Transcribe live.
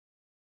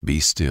Be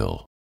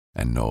still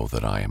and know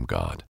that I am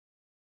God.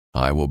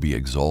 I will be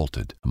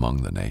exalted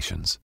among the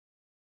nations.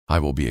 I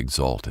will be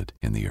exalted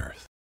in the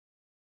earth.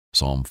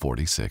 Psalm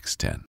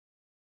 46:10.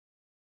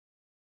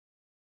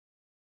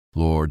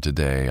 Lord,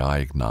 today I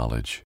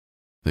acknowledge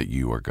that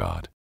you are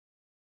God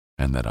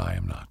and that I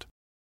am not.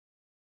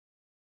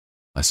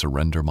 I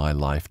surrender my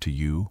life to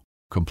you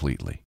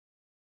completely.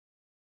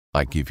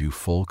 I give you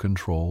full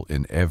control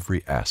in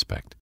every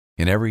aspect,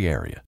 in every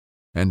area,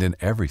 and in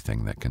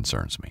everything that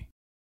concerns me.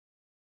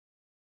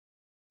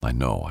 I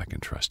know I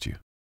can trust you.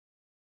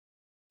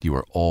 You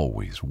are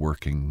always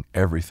working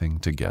everything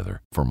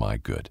together for my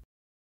good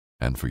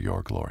and for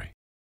your glory.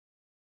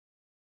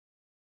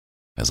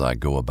 As I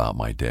go about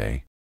my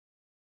day,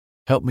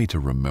 help me to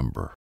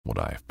remember what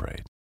I have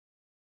prayed.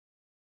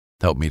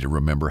 Help me to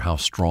remember how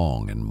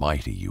strong and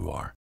mighty you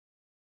are.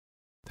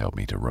 Help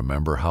me to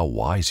remember how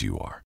wise you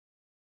are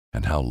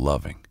and how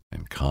loving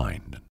and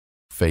kind and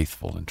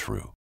faithful and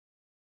true.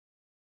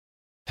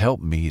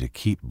 Help me to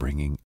keep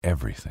bringing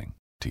everything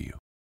to you.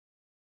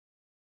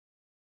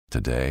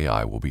 Today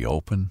I will be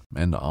open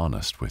and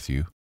honest with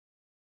you.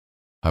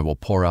 I will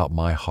pour out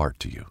my heart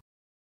to you.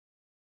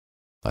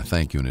 I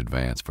thank you in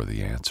advance for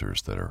the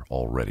answers that are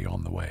already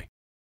on the way,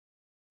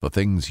 the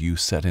things you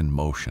set in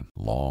motion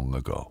long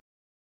ago.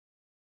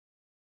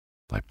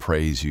 I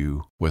praise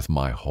you with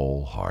my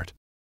whole heart,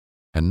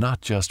 and not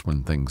just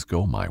when things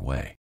go my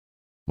way,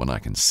 when I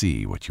can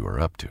see what you are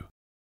up to.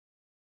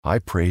 I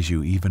praise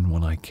you even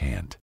when I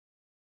can't.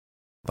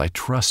 I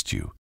trust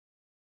you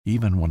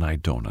even when I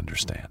don't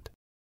understand.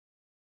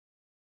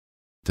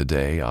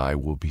 Today I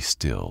will be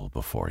still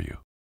before you.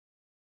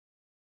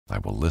 I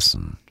will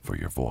listen for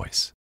your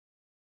voice.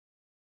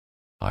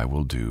 I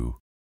will do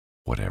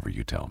whatever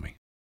you tell me.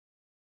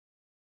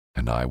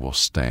 And I will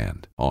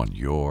stand on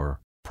your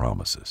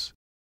promises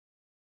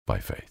by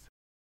faith.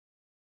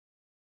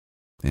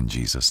 In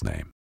Jesus'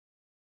 name,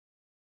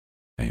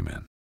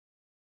 amen.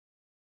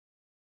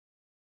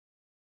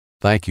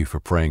 Thank you for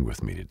praying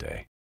with me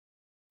today.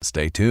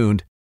 Stay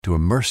tuned to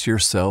immerse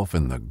yourself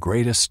in the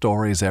greatest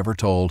stories ever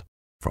told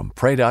from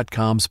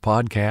Pray.com's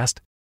podcast,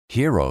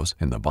 Heroes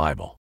in the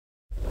Bible.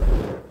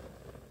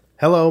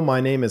 Hello, my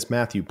name is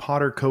Matthew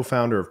Potter,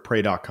 co-founder of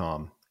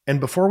Pray.com. And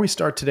before we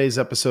start today's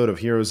episode of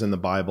Heroes in the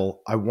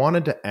Bible, I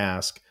wanted to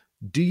ask,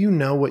 do you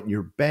know what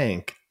your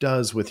bank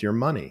does with your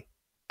money?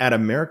 At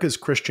America's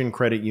Christian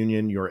Credit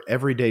Union, your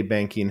everyday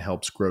banking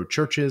helps grow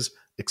churches,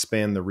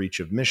 expand the reach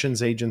of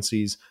missions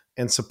agencies,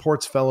 and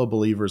supports fellow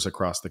believers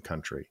across the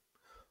country.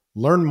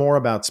 Learn more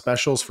about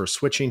specials for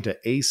switching to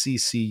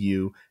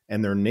ACCU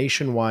and their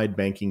nationwide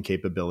banking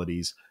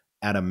capabilities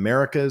at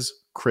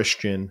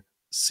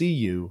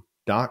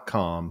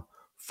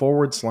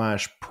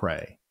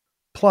americaschristiancu.com/pray.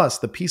 Plus,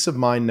 the peace of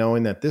mind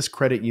knowing that this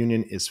credit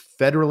union is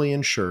federally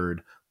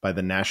insured by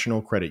the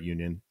National Credit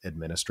Union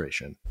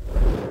Administration.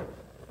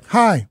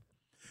 Hi,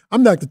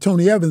 I'm Dr.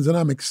 Tony Evans, and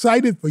I'm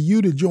excited for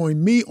you to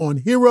join me on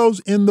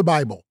Heroes in the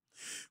Bible.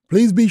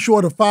 Please be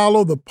sure to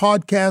follow the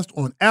podcast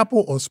on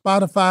Apple or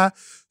Spotify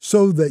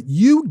so that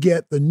you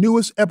get the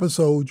newest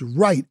episodes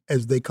right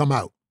as they come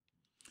out.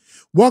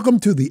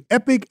 Welcome to the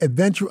epic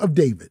adventure of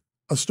David,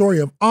 a story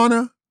of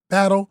honor,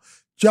 battle,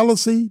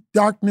 jealousy,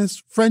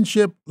 darkness,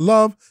 friendship,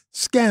 love,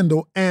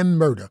 scandal, and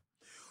murder.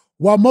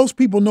 While most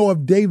people know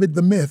of David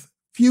the myth,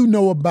 few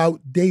know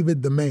about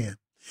David the man.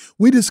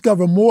 We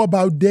discover more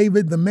about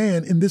David the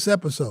man in this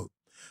episode.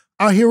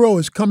 Our hero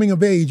is coming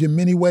of age in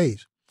many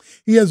ways.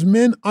 He has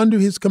men under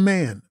his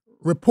command,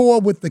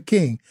 rapport with the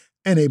king,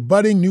 and a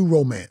budding new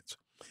romance.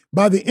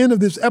 By the end of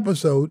this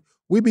episode,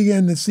 we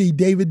begin to see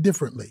David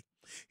differently.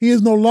 He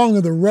is no longer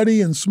the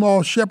ruddy and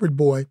small shepherd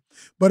boy,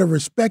 but a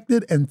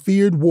respected and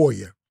feared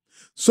warrior.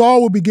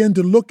 Saul will begin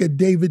to look at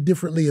David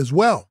differently as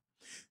well.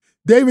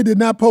 David did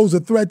not pose a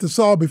threat to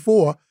Saul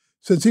before,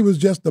 since he was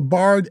just a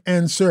bard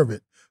and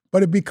servant,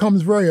 but it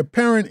becomes very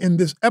apparent in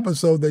this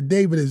episode that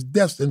David is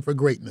destined for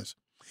greatness.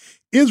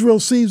 Israel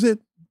sees it,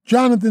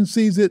 Jonathan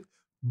sees it,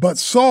 but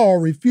Saul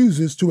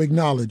refuses to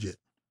acknowledge it.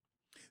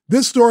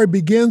 This story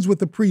begins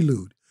with a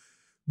prelude.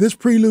 This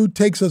prelude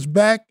takes us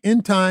back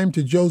in time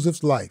to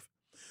Joseph's life.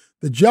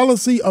 The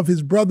jealousy of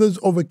his brothers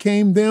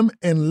overcame them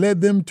and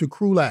led them to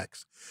cruel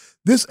acts.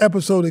 This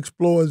episode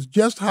explores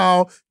just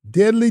how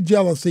deadly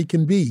jealousy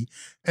can be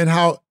and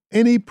how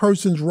any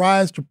person's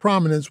rise to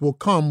prominence will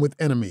come with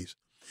enemies.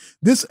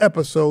 This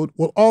episode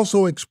will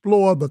also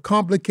explore the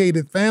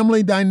complicated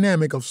family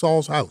dynamic of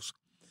Saul's house.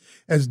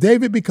 As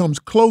David becomes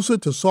closer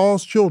to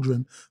Saul's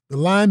children, the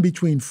line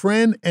between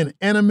friend and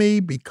enemy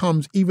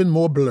becomes even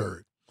more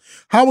blurred.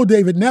 How will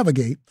David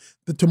navigate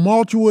the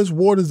tumultuous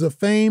waters of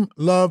fame,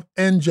 love,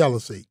 and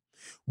jealousy?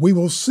 We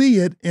will see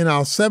it in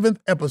our 7th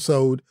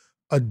episode,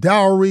 A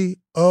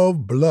Dowry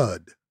of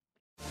Blood.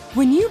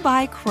 When you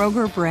buy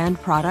Kroger brand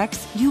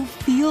products, you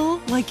feel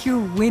like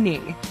you're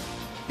winning.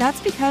 That's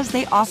because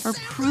they offer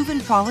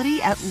proven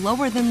quality at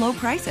lower than low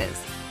prices.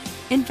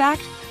 In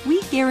fact,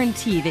 we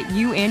guarantee that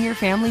you and your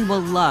family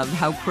will love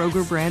how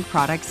Kroger brand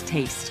products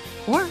taste,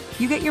 or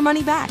you get your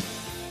money back.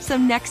 So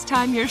next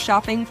time you're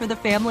shopping for the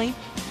family,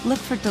 look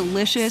for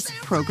delicious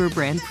Kroger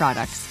brand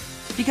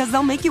products, because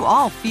they'll make you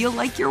all feel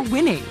like you're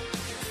winning.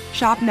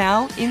 Shop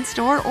now,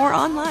 in-store, or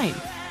online.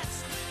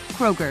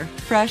 Kroger,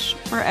 fresh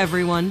for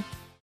everyone.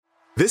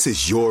 This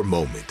is your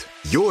moment,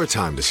 your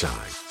time to shine,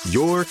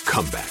 your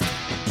comeback.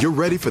 You're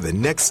ready for the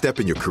next step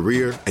in your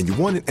career, and you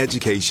want an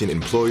education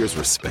employers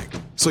respect.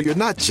 So you're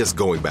not just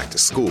going back to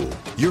school,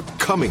 you're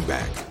coming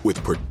back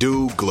with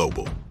Purdue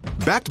Global.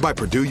 Backed by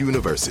Purdue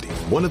University,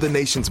 one of the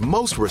nation's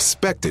most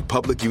respected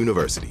public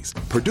universities,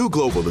 Purdue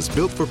Global is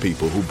built for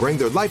people who bring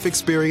their life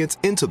experience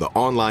into the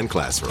online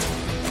classroom.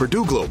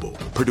 Purdue Global,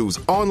 Purdue's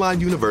online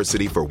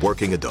university for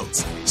working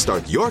adults.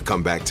 Start your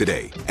comeback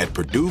today at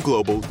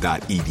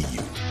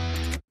purdueglobal.edu.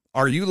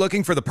 Are you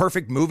looking for the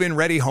perfect move-in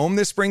ready home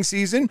this spring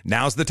season?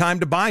 Now's the time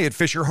to buy at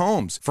Fisher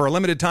Homes. For a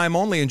limited time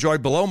only, enjoy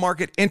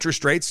below-market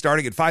interest rates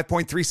starting at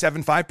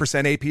 5.375%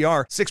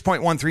 APR,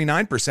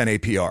 6.139%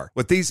 APR.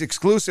 With these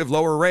exclusive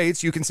lower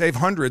rates, you can save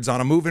hundreds on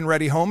a move-in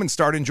ready home and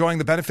start enjoying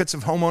the benefits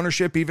of home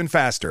ownership even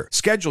faster.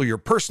 Schedule your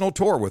personal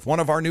tour with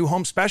one of our new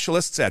home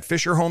specialists at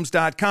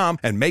FisherHomes.com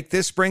and make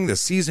this spring the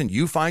season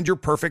you find your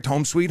perfect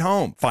home sweet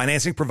home.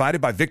 Financing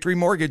provided by Victory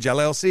Mortgage,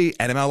 LLC,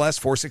 NMLS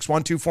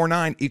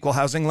 461249, Equal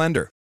Housing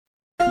Lender.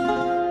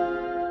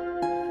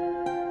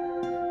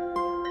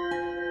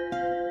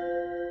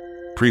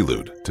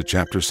 Prelude to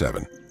Chapter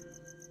 7.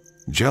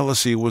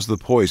 Jealousy was the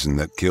poison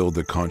that killed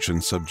the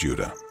conscience of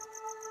Judah.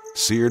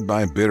 Seared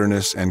by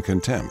bitterness and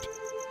contempt,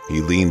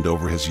 he leaned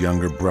over his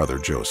younger brother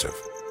Joseph.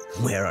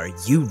 "Where are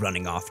you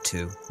running off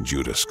to?"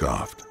 Judah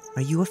scoffed.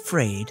 "Are you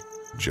afraid?"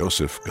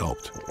 Joseph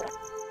gulped.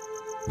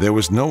 There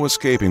was no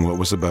escaping what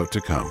was about to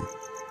come.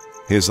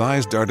 His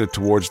eyes darted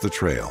towards the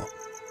trail.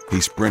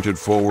 He sprinted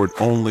forward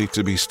only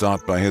to be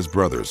stopped by his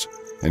brothers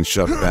and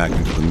shoved back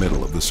into the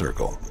middle of the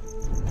circle.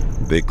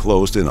 They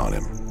closed in on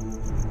him.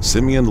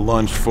 Simeon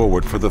lunged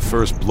forward for the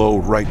first blow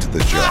right to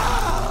the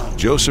jaw.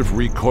 Joseph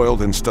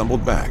recoiled and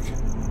stumbled back,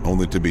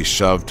 only to be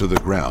shoved to the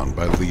ground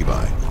by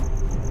Levi.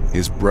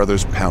 His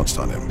brothers pounced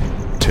on him,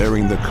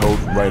 tearing the coat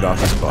right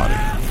off his body.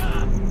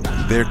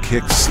 Their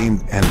kicks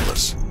seemed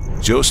endless.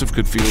 Joseph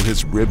could feel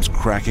his ribs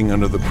cracking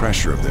under the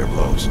pressure of their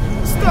blows.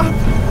 "Stop!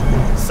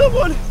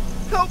 Someone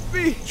help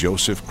me!"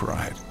 Joseph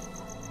cried,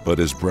 but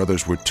his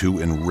brothers were too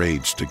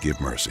enraged to give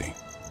mercy.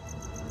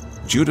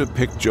 Judah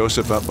picked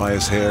Joseph up by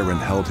his hair and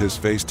held his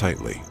face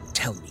tightly.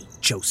 "Tell me,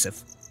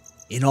 Joseph,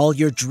 in all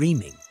your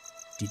dreaming,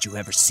 did you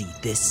ever see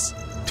this?"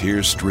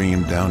 Tears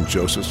streamed down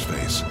Joseph's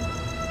face.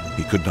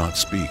 He could not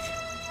speak.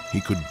 He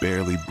could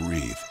barely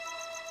breathe.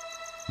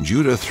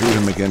 Judah threw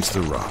him against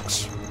the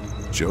rocks.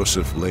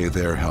 Joseph lay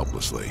there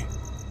helplessly.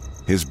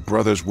 His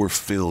brothers were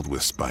filled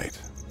with spite.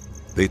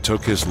 They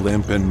took his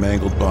limp and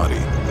mangled body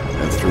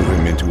and threw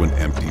him into an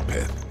empty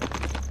pit.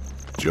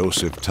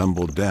 Joseph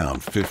tumbled down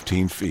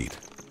 15 feet,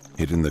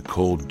 hitting the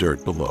cold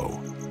dirt below.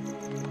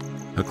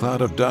 A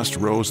cloud of dust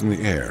rose in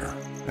the air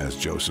as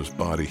Joseph's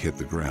body hit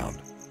the ground.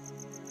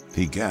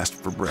 He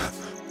gasped for breath,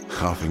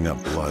 coughing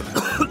up blood.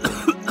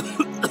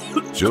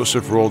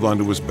 Joseph rolled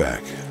onto his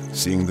back,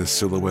 seeing the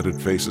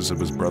silhouetted faces of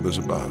his brothers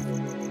above.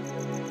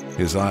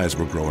 His eyes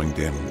were growing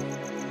dim,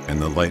 and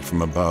the light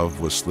from above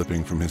was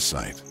slipping from his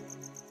sight.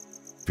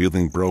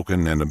 Feeling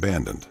broken and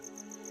abandoned,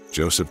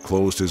 Joseph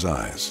closed his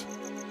eyes.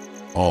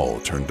 All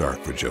turned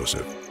dark for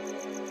Joseph.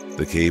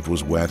 The cave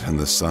was wet and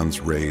the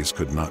sun's rays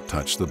could not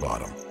touch the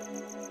bottom.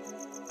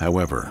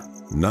 However,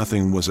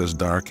 nothing was as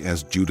dark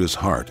as Judah's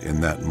heart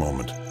in that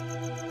moment.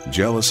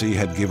 Jealousy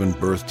had given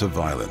birth to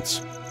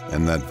violence,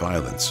 and that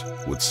violence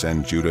would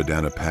send Judah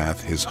down a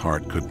path his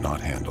heart could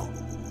not handle.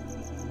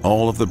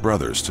 All of the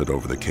brothers stood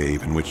over the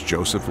cave in which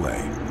Joseph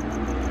lay.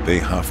 They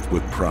huffed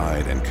with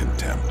pride and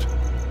contempt.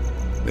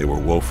 They were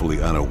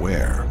woefully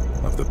unaware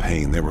of the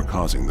pain they were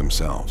causing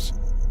themselves.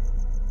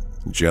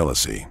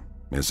 Jealousy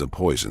is a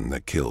poison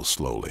that kills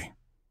slowly.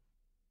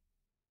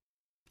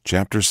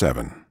 Chapter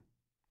 7.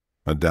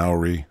 A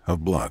Dowry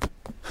of Blood.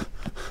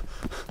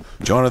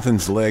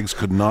 Jonathan's legs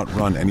could not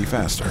run any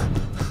faster.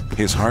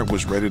 His heart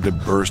was ready to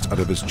burst out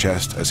of his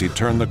chest as he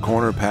turned the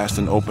corner past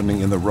an opening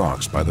in the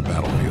rocks by the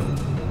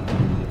battlefield.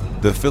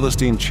 The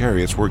Philistine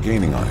chariots were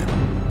gaining on him,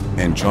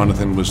 and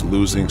Jonathan was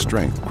losing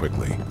strength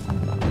quickly.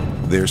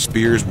 Their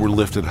spears were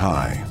lifted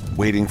high,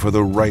 waiting for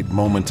the right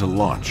moment to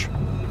launch.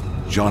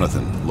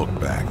 Jonathan looked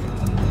back.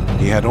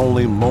 He had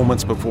only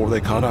moments before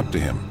they caught up to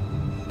him.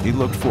 He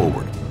looked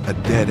forward. A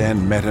dead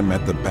end met him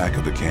at the back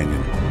of the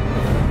canyon.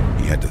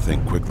 He had to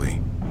think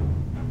quickly.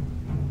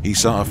 He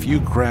saw a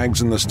few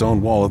crags in the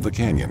stone wall of the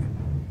canyon.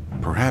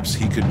 Perhaps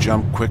he could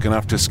jump quick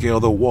enough to scale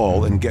the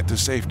wall and get to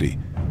safety.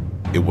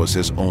 It was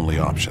his only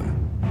option.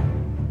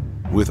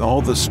 With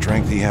all the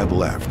strength he had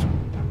left,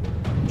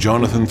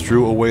 Jonathan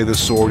threw away the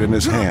sword in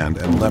his hand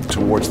and leapt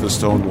towards the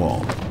stone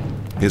wall.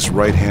 His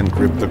right hand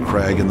gripped the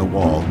crag in the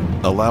wall,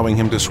 allowing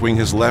him to swing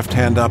his left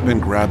hand up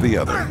and grab the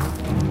other.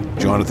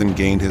 Jonathan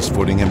gained his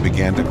footing and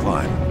began to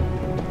climb.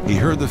 He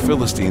heard the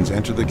Philistines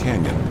enter the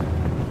canyon.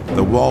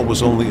 The wall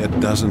was only a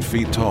dozen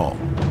feet tall.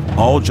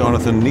 All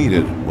Jonathan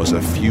needed was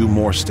a few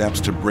more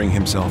steps to bring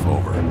himself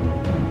over.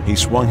 He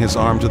swung his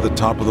arm to the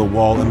top of the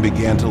wall and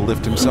began to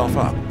lift himself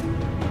up.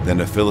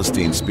 Then a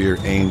Philistine spear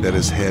aimed at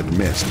his head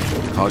missed,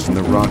 causing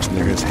the rocks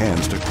near his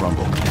hands to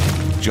crumble.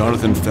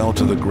 Jonathan fell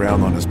to the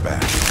ground on his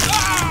back.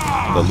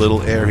 The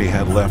little air he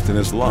had left in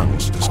his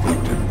lungs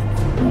escaped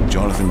him.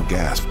 Jonathan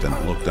gasped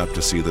and looked up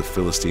to see the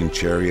Philistine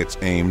chariots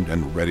aimed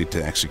and ready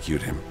to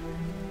execute him.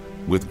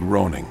 With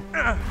groaning,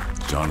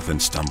 Jonathan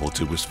stumbled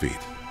to his feet.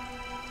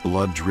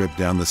 Blood dripped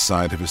down the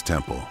side of his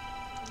temple.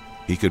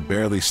 He could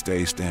barely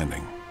stay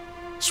standing.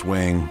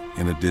 Swaying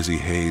in a dizzy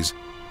haze,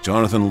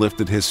 Jonathan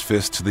lifted his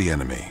fist to the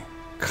enemy.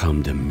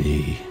 "Come to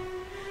me,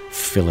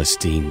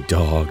 Philistine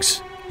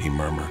dogs," he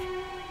murmured.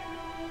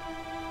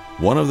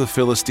 One of the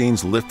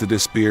Philistines lifted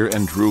his spear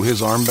and drew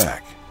his arm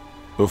back.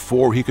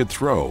 Before he could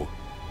throw,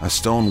 a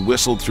stone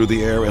whistled through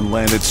the air and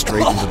landed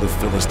straight into the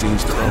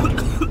Philistine's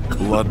throat.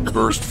 Blood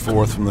burst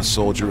forth from the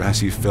soldier as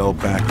he fell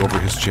back over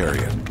his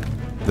chariot.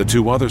 The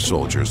two other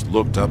soldiers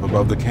looked up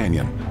above the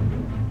canyon.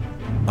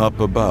 Up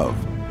above,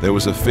 there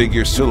was a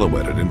figure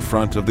silhouetted in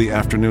front of the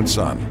afternoon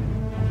sun.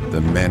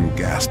 The men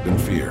gasped in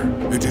fear.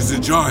 "It is a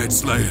giant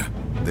slayer,"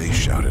 they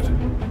shouted.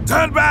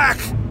 "Turn back!"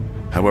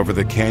 However,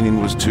 the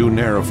canyon was too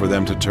narrow for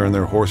them to turn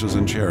their horses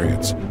and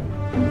chariots.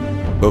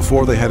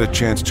 Before they had a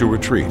chance to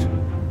retreat,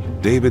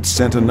 David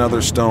sent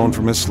another stone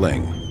from his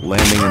sling,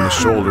 landing in the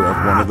shoulder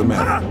of one of the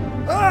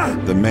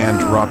men. The man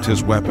dropped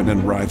his weapon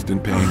and writhed in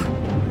pain,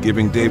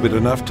 giving David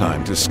enough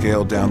time to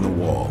scale down the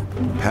wall,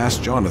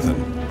 past Jonathan,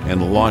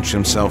 and launch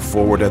himself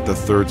forward at the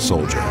third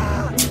soldier.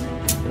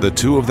 The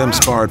two of them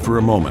sparred for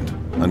a moment,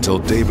 until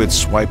David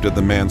swiped at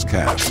the man's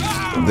calf,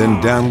 then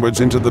downwards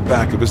into the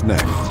back of his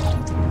neck.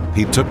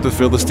 He took the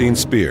Philistine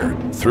spear,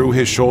 threw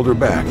his shoulder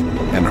back,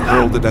 and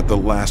hurled it at the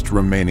last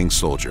remaining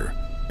soldier,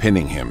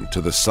 pinning him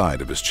to the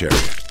side of his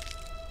chariot.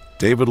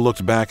 David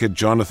looked back at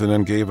Jonathan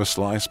and gave a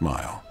sly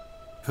smile.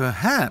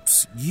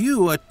 "Perhaps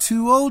you are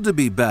too old to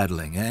be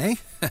battling, eh?"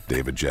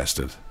 David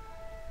jested.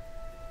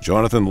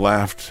 Jonathan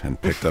laughed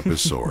and picked up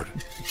his sword.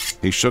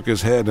 He shook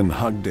his head and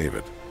hugged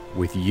David.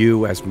 "With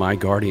you as my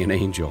guardian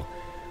angel,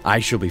 I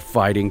shall be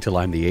fighting till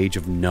I'm the age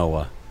of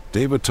Noah."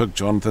 David took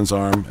Jonathan's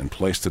arm and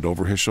placed it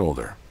over his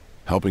shoulder,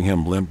 helping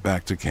him limp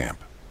back to camp.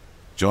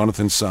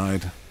 Jonathan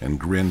sighed and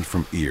grinned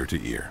from ear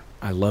to ear.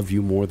 "I love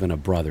you more than a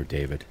brother,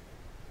 David.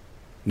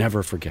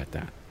 Never forget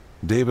that."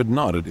 David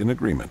nodded in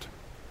agreement.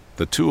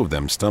 The two of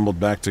them stumbled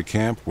back to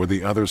camp where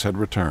the others had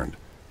returned.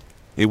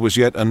 It was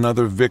yet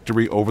another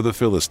victory over the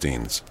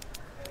Philistines.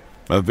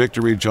 A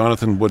victory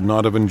Jonathan would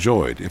not have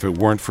enjoyed if it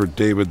weren't for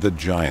David the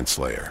Giant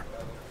Slayer.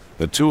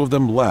 The two of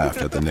them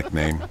laughed at the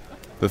nickname.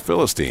 The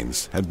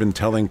Philistines had been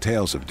telling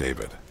tales of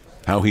David,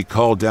 how he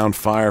called down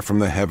fire from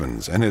the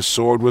heavens and his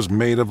sword was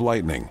made of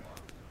lightning.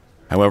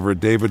 However,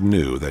 David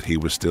knew that he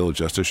was still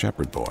just a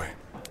shepherd boy,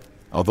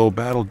 although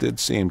battle did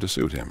seem to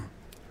suit him.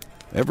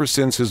 Ever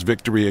since his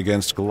victory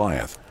against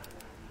Goliath,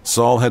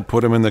 Saul had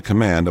put him in the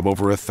command of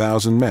over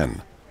 1,000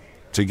 men.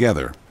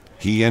 Together,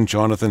 he and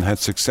Jonathan had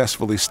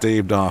successfully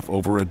staved off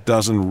over a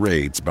dozen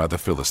raids by the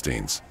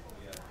Philistines.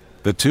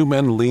 The two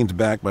men leaned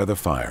back by the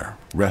fire,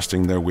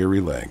 resting their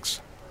weary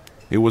legs.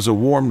 It was a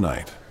warm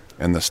night,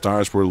 and the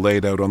stars were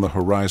laid out on the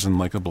horizon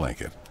like a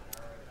blanket.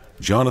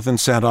 Jonathan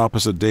sat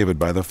opposite David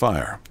by the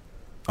fire.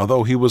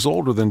 Although he was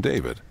older than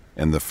David,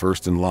 and the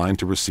first in line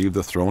to receive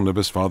the throne of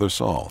his father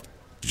Saul,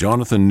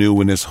 Jonathan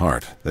knew in his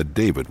heart that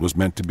David was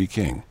meant to be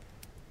king.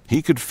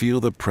 He could feel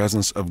the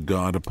presence of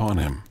God upon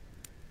him.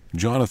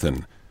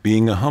 Jonathan,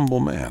 being a humble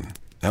man,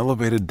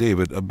 elevated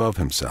David above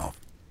himself.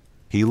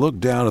 He looked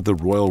down at the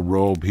royal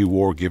robe he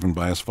wore given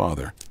by his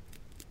father.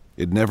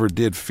 It never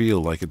did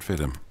feel like it fit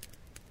him.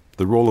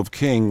 The role of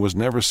king was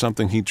never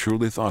something he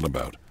truly thought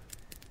about,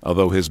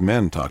 although his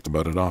men talked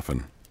about it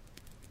often.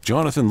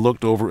 Jonathan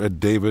looked over at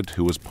David,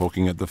 who was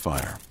poking at the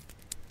fire.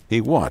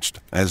 He watched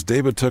as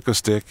David took a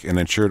stick and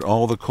ensured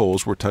all the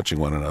coals were touching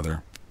one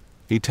another.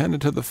 He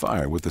tended to the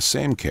fire with the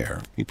same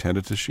care he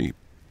tended to sheep.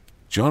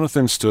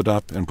 Jonathan stood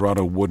up and brought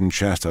a wooden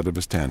chest out of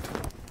his tent.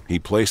 He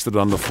placed it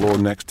on the floor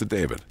next to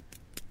David.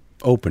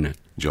 "Open it,"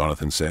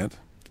 Jonathan said.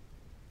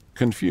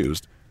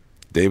 Confused,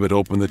 David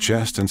opened the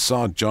chest and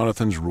saw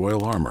Jonathan's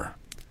royal armor.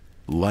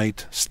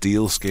 Light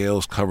steel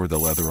scales covered the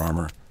leather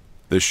armor.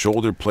 The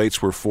shoulder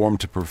plates were formed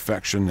to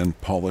perfection and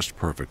polished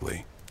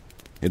perfectly.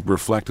 It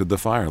reflected the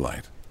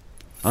firelight.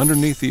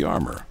 Underneath the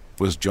armor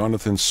was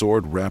Jonathan's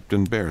sword wrapped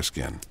in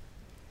bearskin.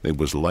 It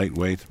was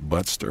lightweight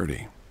but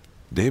sturdy.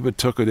 David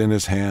took it in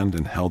his hand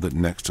and held it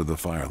next to the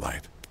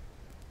firelight.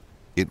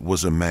 It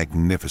was a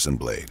magnificent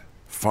blade,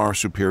 far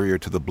superior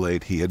to the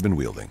blade he had been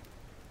wielding.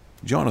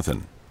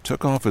 Jonathan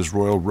took off his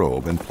royal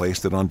robe and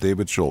placed it on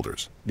David's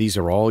shoulders. "These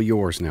are all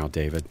yours now,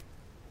 David.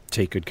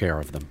 Take good care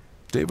of them."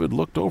 David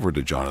looked over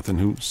to Jonathan,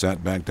 who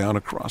sat back down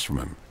across from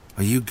him.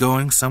 "Are you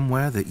going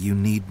somewhere that you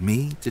need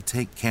me to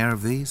take care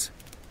of these?"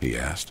 he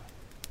asked.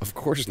 "Of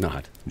course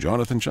not."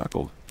 Jonathan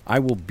chuckled. "I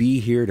will be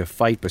here to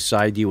fight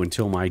beside you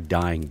until my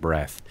dying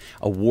breath.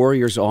 A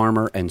warrior's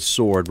armor and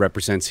sword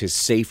represents his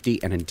safety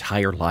and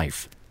entire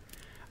life.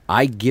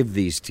 I give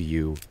these to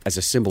you as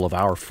a symbol of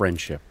our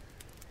friendship.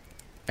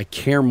 I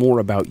care more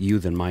about you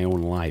than my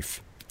own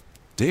life."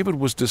 David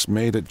was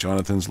dismayed at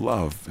Jonathan's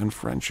love and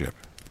friendship.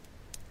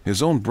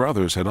 His own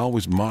brothers had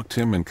always mocked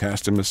him and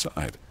cast him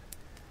aside.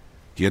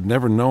 He had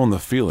never known the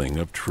feeling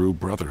of true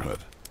brotherhood.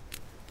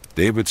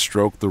 David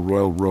stroked the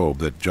royal robe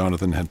that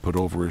Jonathan had put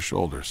over his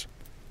shoulders.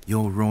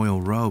 Your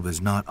royal robe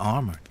is not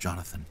armor,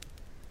 Jonathan.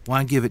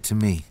 Why give it to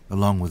me,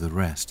 along with the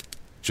rest?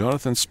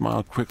 Jonathan's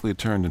smile quickly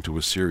turned into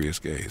a serious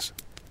gaze.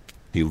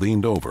 He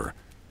leaned over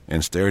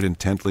and stared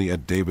intently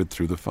at David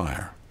through the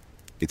fire.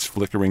 Its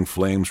flickering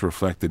flames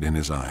reflected in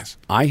his eyes.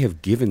 I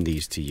have given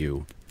these to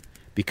you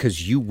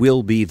because you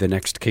will be the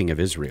next king of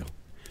Israel.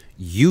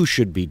 You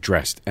should be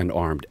dressed and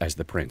armed as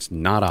the prince,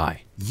 not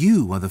I.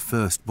 You are the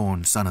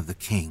firstborn son of the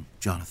king,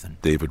 Jonathan,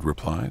 David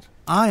replied.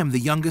 I am the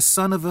youngest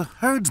son of a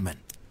herdsman.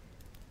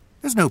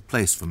 There's no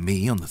place for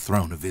me on the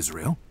throne of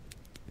Israel.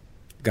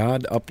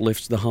 God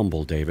uplifts the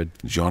humble, David,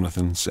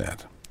 Jonathan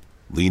said,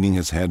 leaning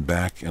his head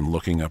back and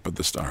looking up at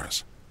the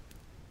stars.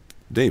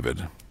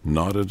 David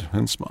nodded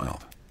and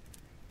smiled.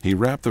 He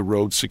wrapped the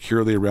robe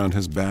securely around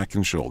his back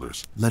and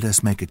shoulders. Let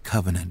us make a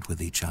covenant with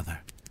each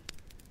other.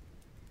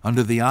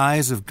 Under the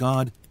eyes of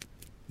God,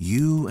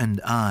 you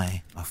and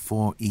I are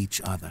for each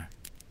other.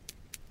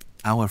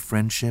 Our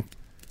friendship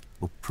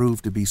will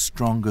prove to be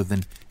stronger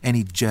than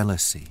any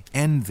jealousy,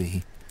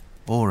 envy,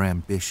 or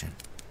ambition.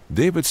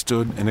 David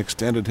stood and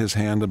extended his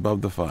hand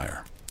above the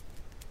fire.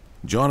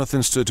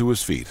 Jonathan stood to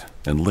his feet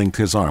and linked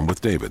his arm with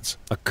David's.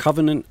 A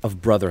covenant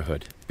of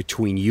brotherhood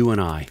between you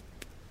and I.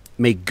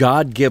 May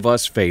God give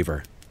us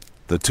favor.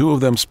 The two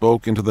of them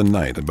spoke into the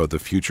night about the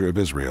future of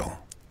Israel,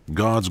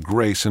 God's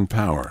grace and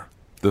power,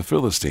 the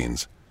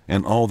Philistines,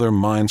 and all their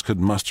minds could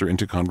muster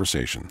into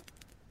conversation.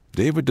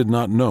 David did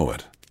not know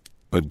it,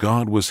 but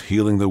God was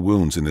healing the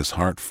wounds in his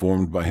heart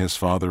formed by his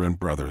father and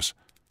brothers.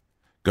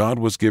 God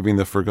was giving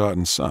the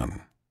forgotten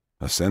son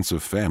a sense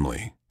of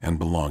family and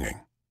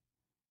belonging.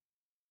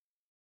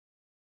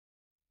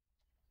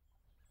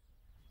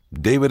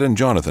 David and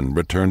Jonathan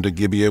returned to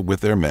Gibeah with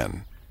their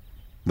men.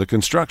 The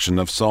construction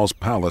of Saul's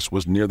palace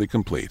was nearly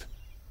complete.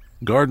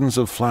 Gardens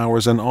of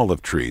flowers and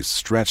olive trees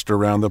stretched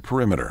around the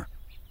perimeter.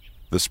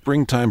 The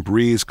springtime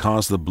breeze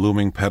caused the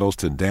blooming petals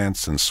to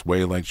dance and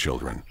sway like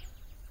children.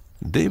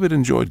 David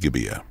enjoyed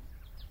Gibeah.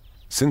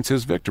 Since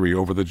his victory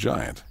over the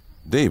giant,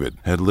 David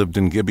had lived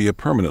in Gibeah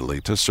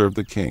permanently to serve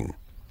the king,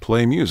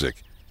 play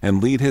music,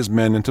 and lead his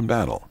men into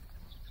battle.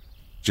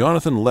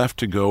 Jonathan left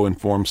to go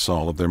inform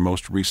Saul of their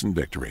most recent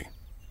victory.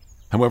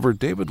 However,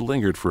 David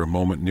lingered for a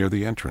moment near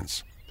the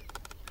entrance.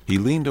 He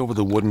leaned over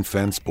the wooden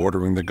fence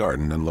bordering the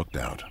garden and looked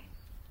out.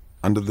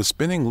 Under the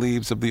spinning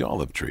leaves of the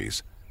olive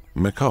trees,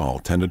 Michal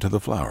tended to the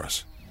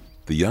flowers.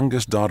 The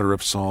youngest daughter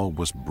of Saul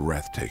was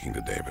breathtaking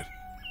to David.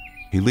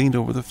 He leaned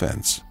over the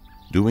fence,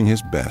 doing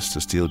his best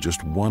to steal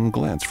just one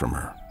glance from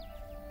her.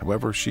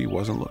 However, she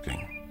wasn't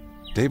looking.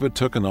 David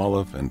took an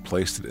olive and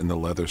placed it in the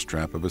leather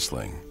strap of his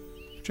sling.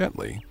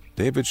 Gently,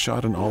 David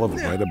shot an olive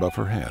right above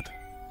her head,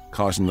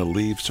 causing the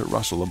leaves to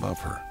rustle above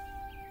her.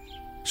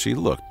 She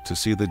looked to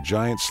see the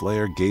giant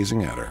slayer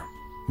gazing at her.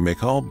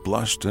 Michal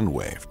blushed and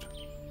waved.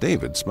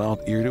 David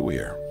smiled ear to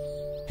ear.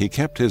 He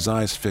kept his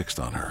eyes fixed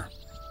on her,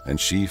 and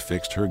she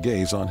fixed her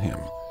gaze on him.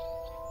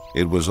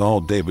 It was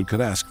all David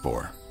could ask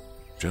for.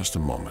 Just a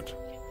moment.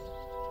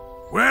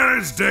 Where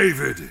is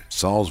David?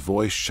 Saul's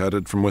voice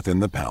shouted from within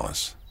the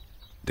palace.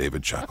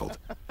 David chuckled.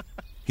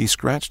 He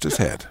scratched his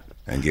head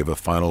and gave a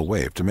final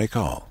wave to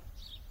Michal.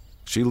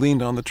 She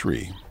leaned on the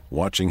tree,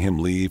 watching him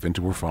leave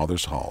into her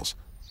father's halls.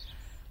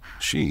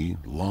 She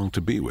longed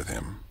to be with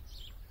him.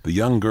 The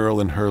young girl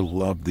in her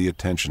loved the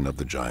attention of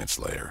the giant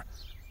slayer.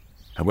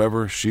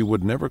 However, she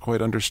would never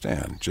quite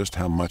understand just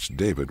how much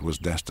David was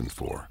destined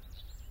for.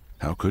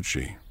 How could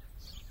she?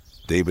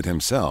 David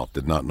himself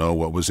did not know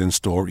what was in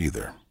store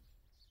either.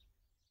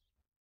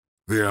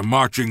 They are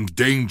marching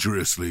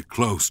dangerously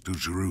close to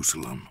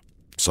Jerusalem,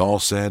 Saul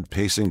said,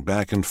 pacing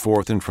back and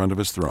forth in front of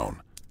his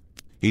throne.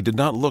 He did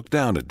not look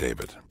down at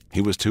David.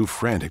 He was too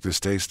frantic to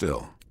stay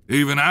still.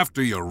 Even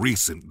after your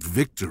recent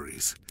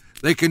victories,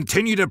 they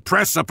continue to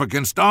press up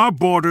against our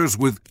borders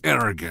with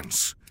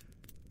arrogance.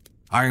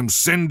 I am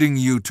sending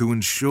you to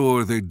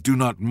ensure they do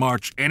not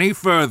march any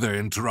further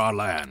into our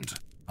land.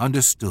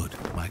 Understood,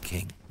 my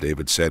king,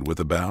 David said with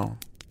a bow.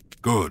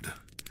 Good.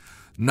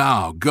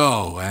 Now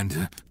go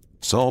and...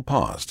 Saul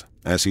paused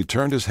as he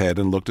turned his head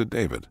and looked at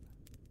David.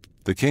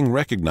 The king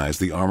recognized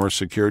the armor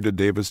secured to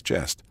David's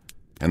chest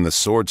and the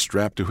sword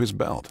strapped to his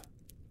belt.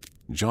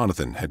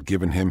 Jonathan had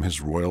given him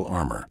his royal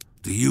armor.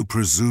 Do you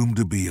presume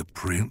to be a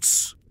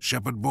prince,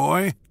 shepherd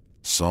boy?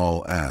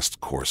 Saul asked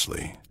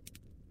coarsely.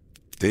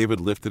 David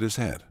lifted his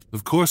head.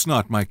 Of course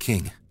not, my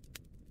king.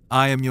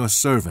 I am your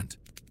servant,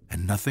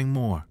 and nothing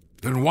more.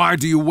 Then why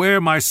do you wear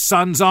my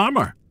son's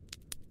armor?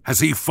 Has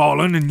he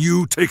fallen and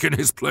you taken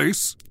his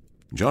place?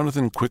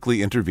 Jonathan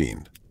quickly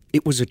intervened.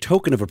 It was a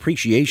token of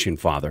appreciation,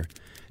 Father.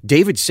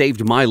 David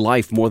saved my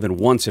life more than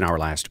once in our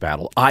last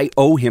battle. I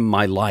owe him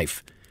my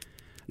life.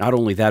 Not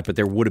only that, but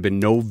there would have been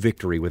no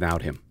victory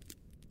without him.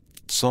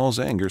 Saul's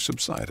anger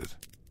subsided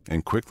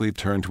and quickly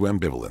turned to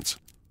ambivalence.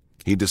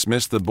 He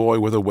dismissed the boy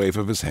with a wave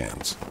of his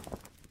hands.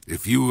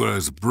 If you are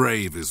as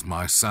brave as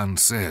my son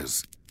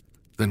says,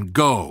 then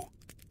go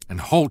and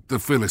halt the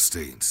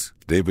Philistines."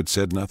 David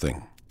said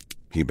nothing.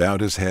 He bowed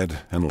his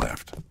head and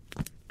left.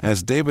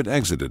 As David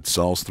exited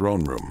Saul's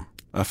throne room,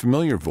 a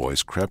familiar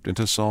voice crept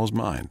into Saul's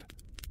mind.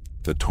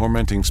 The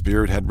tormenting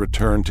spirit had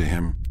returned to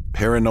him.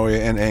 Paranoia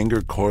and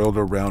anger coiled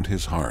around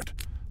his heart,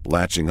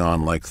 latching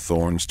on like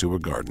thorns to a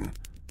garden.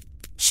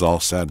 Saul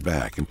sat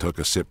back and took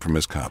a sip from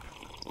his cup.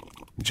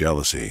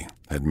 Jealousy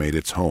had made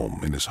its home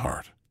in his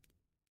heart.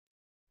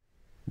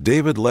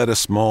 David led a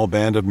small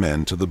band of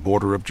men to the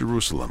border of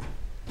Jerusalem.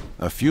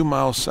 A few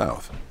miles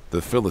south,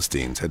 the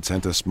Philistines had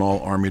sent a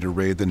small army to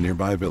raid the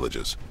nearby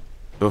villages.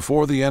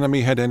 Before the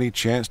enemy had any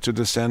chance to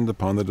descend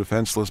upon the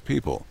defenseless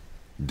people,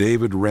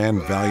 David ran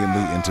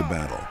valiantly into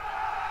battle.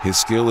 His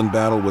skill in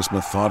battle was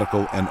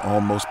methodical and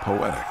almost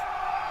poetic.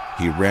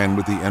 He ran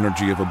with the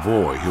energy of a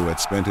boy who had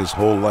spent his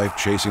whole life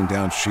chasing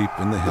down sheep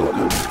in the hill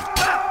country.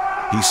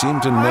 He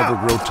seemed to never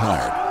grow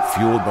tired,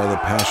 fueled by the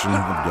passion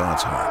of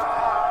God's heart.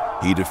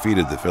 He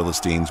defeated the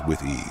Philistines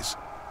with ease,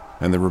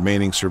 and the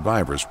remaining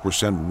survivors were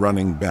sent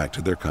running back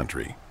to their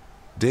country.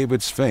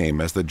 David's fame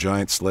as the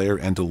giant slayer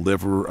and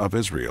deliverer of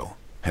Israel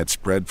had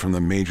spread from the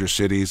major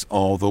cities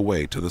all the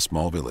way to the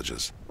small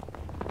villages.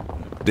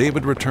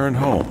 David returned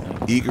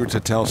home, eager to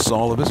tell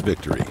Saul of his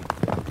victory.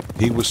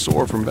 He was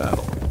sore from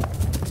battle.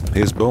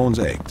 His bones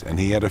ached, and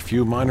he had a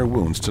few minor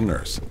wounds to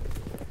nurse.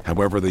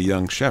 However, the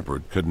young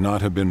shepherd could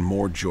not have been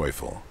more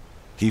joyful.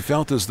 He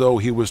felt as though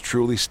he was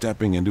truly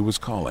stepping into his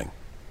calling.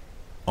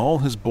 All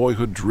his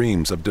boyhood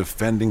dreams of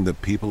defending the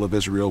people of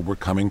Israel were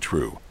coming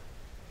true.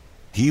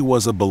 He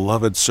was a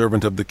beloved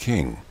servant of the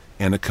king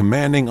and a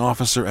commanding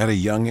officer at a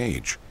young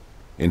age.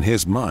 In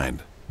his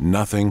mind,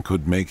 nothing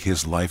could make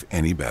his life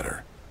any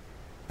better.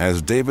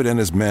 As David and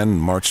his men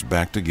marched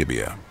back to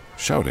Gibeah,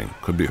 shouting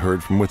could be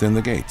heard from within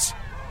the gates.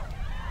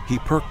 He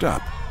perked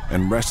up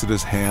and rested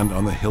his hand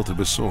on the hilt of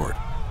his sword.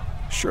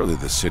 Surely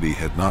the city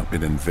had not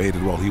been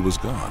invaded while he was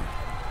gone.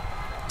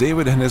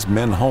 David and his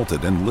men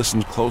halted and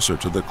listened closer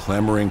to the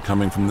clamoring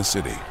coming from the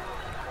city.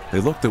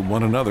 They looked at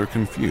one another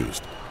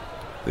confused.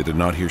 They did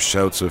not hear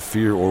shouts of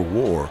fear or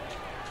war.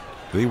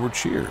 They were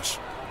cheers.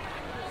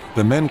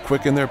 The men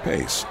quickened their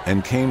pace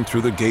and came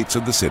through the gates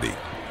of the city.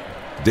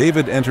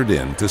 David entered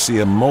in to see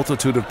a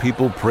multitude of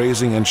people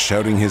praising and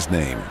shouting his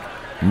name.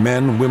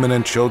 Men, women,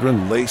 and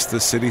children laced the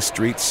city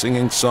streets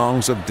singing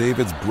songs of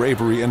David's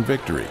bravery and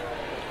victory.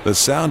 The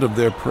sound of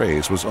their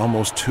praise was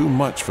almost too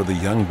much for the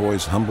young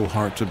boy's humble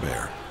heart to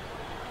bear.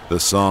 The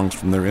songs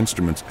from their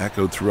instruments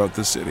echoed throughout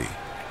the city,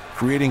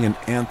 creating an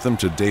anthem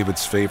to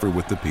David's favor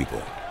with the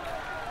people.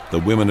 The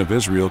women of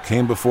Israel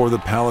came before the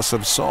palace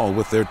of Saul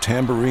with their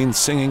tambourines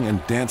singing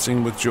and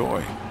dancing with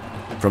joy.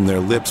 From their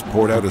lips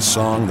poured out a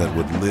song that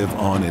would live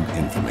on in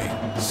infamy.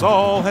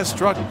 Saul has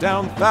struck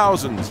down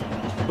thousands,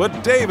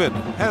 but David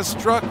has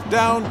struck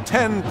down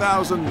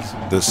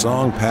 10,000s. The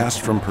song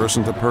passed from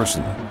person to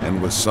person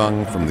and was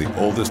sung from the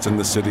oldest in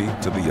the city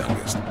to the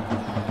youngest.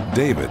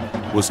 David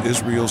was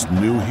Israel's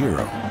new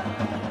hero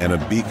and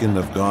a beacon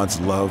of God's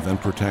love and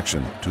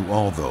protection to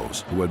all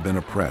those who had been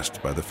oppressed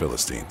by the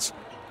Philistines.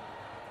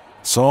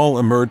 Saul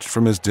emerged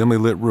from his dimly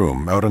lit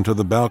room out onto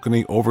the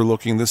balcony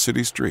overlooking the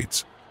city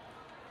streets.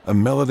 A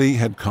melody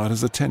had caught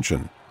his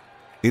attention.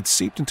 It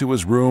seeped into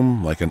his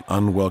room like an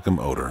unwelcome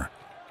odor.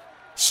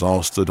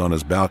 Saul stood on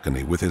his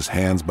balcony with his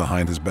hands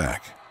behind his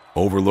back,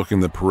 overlooking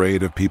the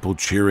parade of people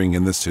cheering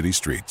in the city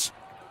streets.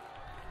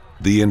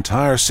 The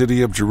entire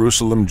city of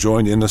Jerusalem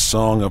joined in a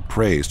song of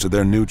praise to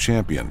their new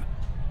champion.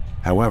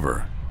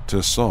 However,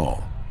 to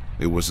Saul,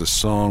 it was a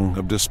song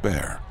of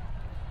despair.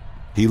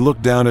 He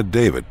looked down at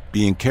David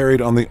being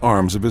carried on the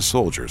arms of his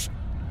soldiers.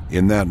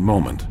 In that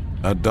moment,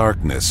 a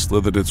darkness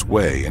slithered its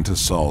way into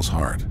Saul's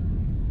heart.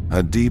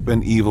 A deep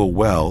and evil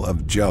well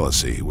of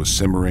jealousy was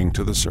simmering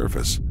to the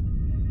surface.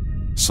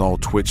 Saul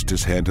twitched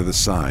his head to the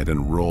side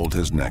and rolled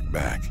his neck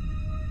back.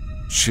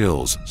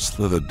 Chills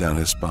slithered down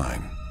his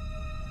spine.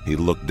 He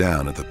looked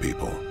down at the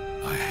people.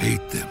 "I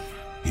hate them,"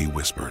 he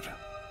whispered.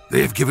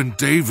 "They have given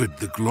David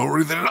the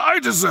glory that I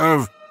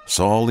deserve."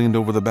 Saul leaned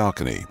over the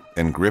balcony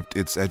and gripped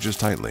its edges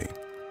tightly.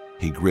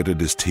 He gritted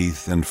his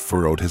teeth and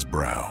furrowed his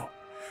brow.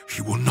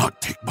 "He will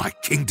not take my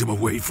kingdom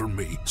away from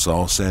me,"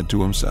 Saul said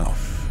to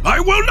himself. "I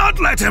will not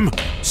let him!"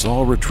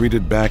 Saul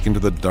retreated back into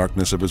the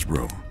darkness of his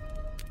room.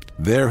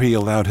 There he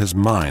allowed his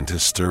mind to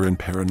stir in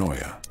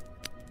paranoia.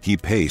 He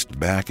paced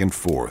back and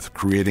forth,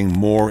 creating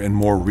more and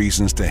more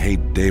reasons to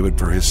hate David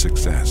for his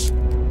success.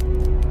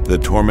 The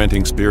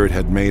tormenting spirit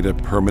had made a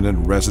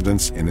permanent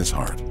residence in his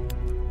heart.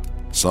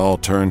 Saul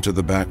turned to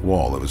the back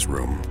wall of his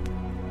room.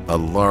 A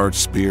large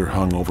spear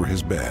hung over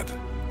his bed.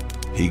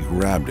 He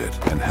grabbed it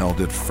and held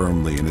it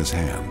firmly in his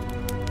hand.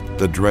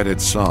 The dreaded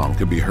song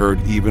could be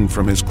heard even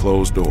from his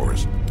closed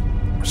doors.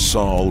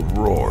 Saul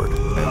roared and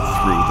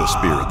threw the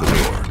spear at the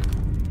door.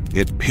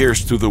 It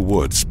pierced through the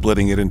wood,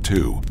 splitting it in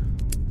two.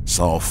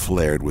 Saul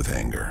flared with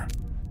anger,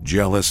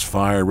 jealous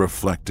fire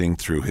reflecting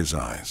through his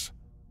eyes.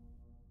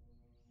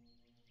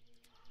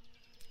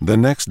 The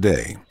next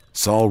day,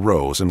 Saul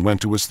rose and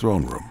went to his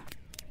throne room.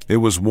 It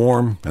was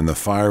warm, and the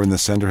fire in the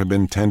center had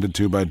been tended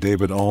to by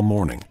David all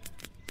morning.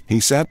 He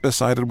sat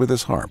beside it with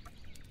his harp.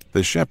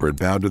 The shepherd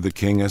bowed to the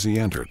king as he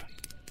entered.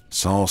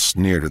 Saul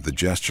sneered at the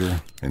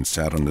gesture and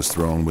sat on his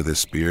throne with his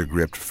spear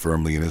gripped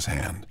firmly in his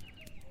hand.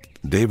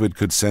 David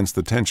could sense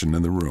the tension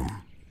in the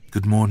room.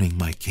 "Good morning,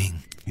 my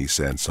king," he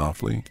said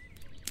softly.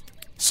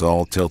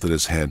 Saul tilted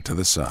his head to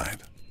the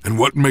side. "And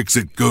what makes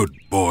it good,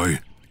 boy?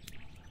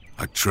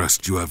 I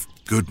trust you have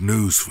good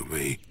news for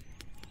me."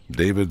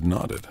 David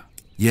nodded.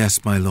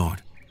 "Yes, my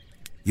lord.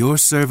 Your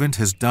servant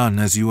has done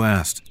as you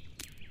asked.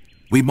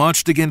 We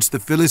marched against the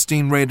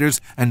Philistine raiders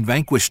and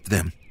vanquished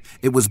them.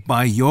 It was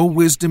by your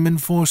wisdom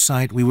and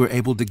foresight we were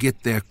able to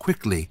get there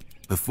quickly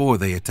before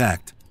they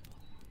attacked."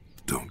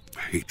 "Don't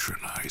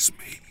patronize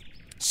me,"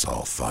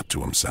 Saul thought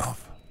to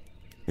himself.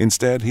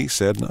 Instead, he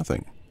said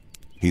nothing.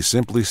 He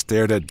simply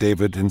stared at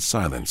David in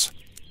silence,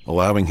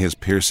 allowing his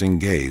piercing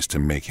gaze to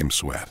make him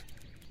sweat.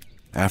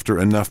 After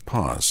enough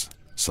pause,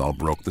 Saul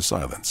broke the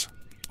silence.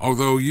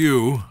 "Although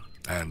you,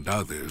 and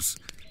others,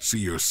 see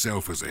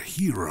yourself as a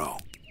hero,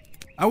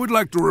 I would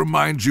like to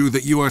remind you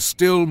that you are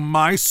still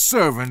my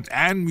servant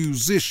and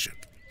musician.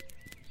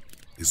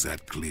 Is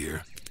that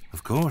clear?"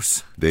 "Of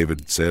course,"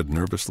 David said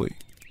nervously.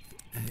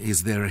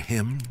 "Is there a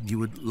hymn you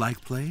would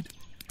like played?"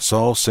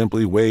 Saul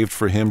simply waved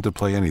for him to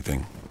play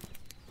anything.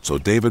 So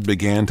David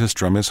began to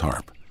strum his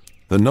harp.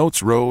 The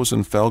notes rose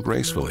and fell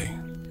gracefully,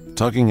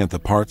 tugging at the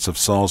parts of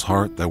Saul's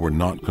heart that were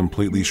not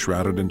completely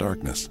shrouded in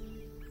darkness.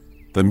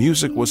 The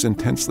music was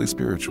intensely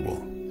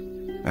spiritual.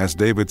 As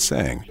David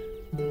sang,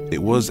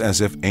 it was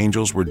as if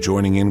angels were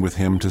joining in with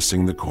him to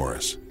sing the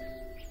chorus.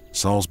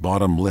 Saul's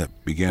bottom lip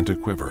began to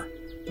quiver.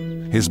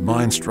 His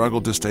mind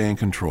struggled to stay in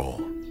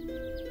control.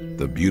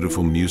 The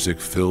beautiful music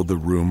filled the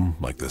room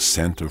like the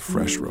scent of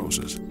fresh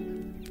roses.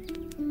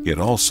 Yet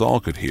all Saul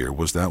could hear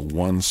was that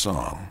one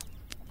song.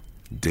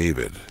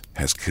 David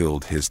has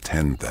killed his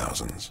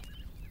 10,000s.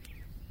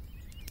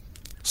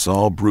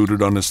 Saul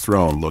brooded on his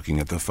throne looking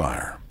at the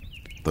fire.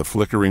 The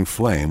flickering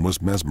flame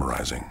was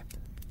mesmerizing.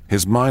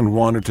 His mind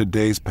wandered to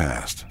days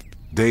past,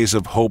 days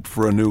of hope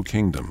for a new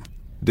kingdom,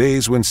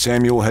 days when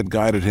Samuel had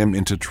guided him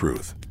into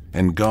truth,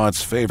 and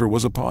God's favor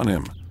was upon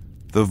him.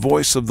 The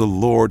voice of the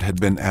Lord had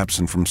been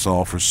absent from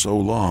Saul for so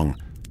long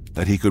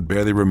that he could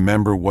barely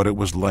remember what it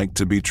was like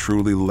to be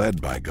truly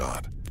led by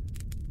God.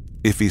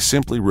 If he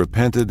simply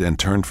repented and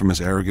turned from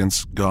his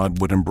arrogance, God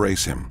would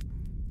embrace him.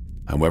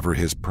 However,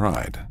 his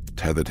pride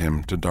tethered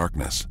him to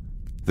darkness.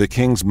 The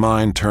king's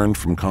mind turned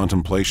from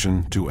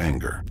contemplation to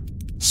anger.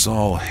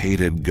 Saul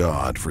hated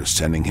God for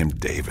sending him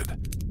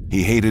David.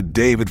 He hated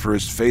David for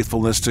his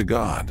faithfulness to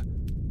God.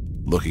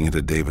 Looking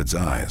into David's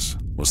eyes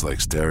was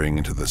like staring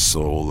into the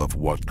soul of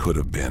what could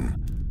have been.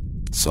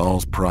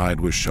 Saul's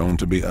pride was shown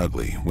to be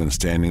ugly when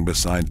standing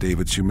beside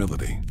David's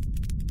humility.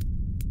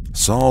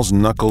 Saul's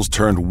knuckles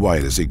turned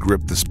white as he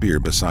gripped the spear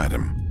beside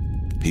him.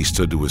 He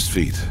stood to his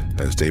feet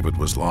as David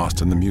was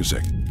lost in the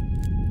music.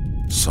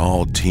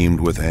 Saul teemed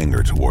with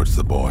anger towards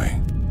the boy.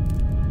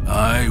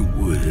 "I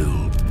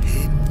will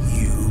pin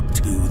you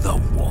to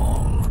the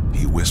wall,"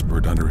 he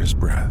whispered under his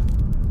breath.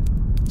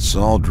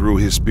 Saul drew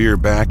his spear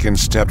back and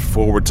stepped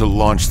forward to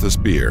launch the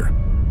spear.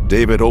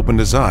 David opened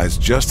his eyes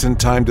just in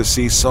time to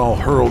see Saul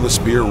hurl the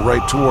spear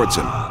right towards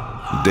him.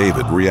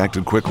 David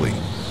reacted quickly,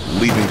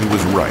 leaping to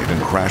his right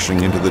and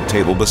crashing into the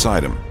table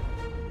beside him.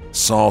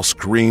 Saul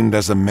screamed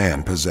as a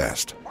man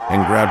possessed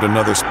and grabbed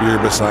another spear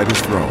beside his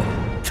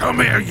throne.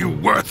 "Come here, you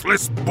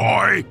worthless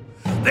boy!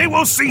 They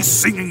will cease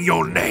singing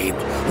your name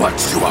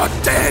once you are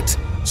dead!"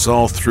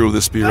 Saul threw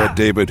the spear at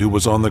David, who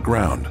was on the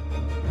ground.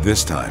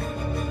 This time,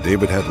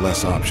 David had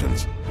less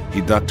options. He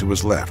ducked to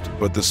his left,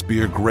 but the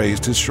spear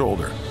grazed his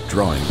shoulder,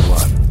 drawing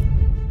blood.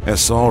 As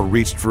Saul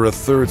reached for a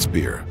third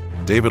spear,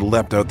 David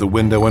leapt out the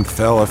window and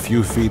fell a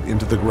few feet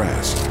into the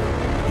grass.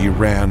 He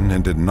ran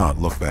and did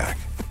not look back.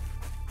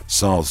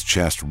 Saul's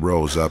chest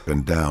rose up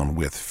and down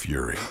with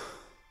fury.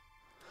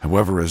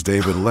 However, as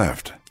David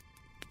left,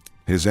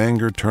 his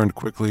anger turned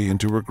quickly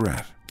into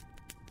regret.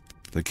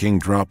 The king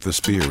dropped the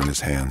spear in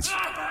his hands,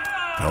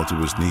 fell to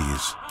his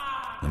knees,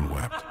 and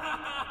wept.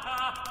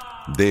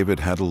 David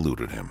had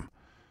eluded him,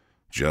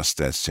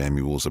 just as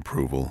Samuel's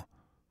approval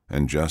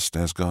and just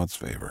as God's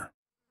favor.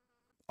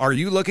 Are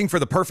you looking for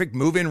the perfect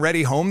move-in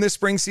ready home this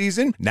spring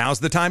season? Now's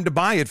the time to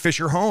buy at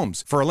Fisher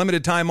Homes. For a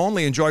limited time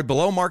only, enjoy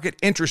below-market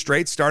interest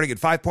rates starting at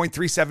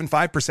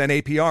 5.375%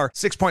 APR,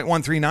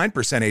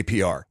 6.139%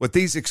 APR. With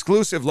these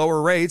exclusive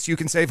lower rates, you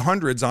can save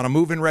hundreds on a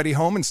move-in ready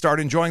home and start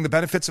enjoying the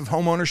benefits of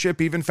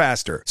homeownership even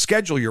faster.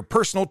 Schedule your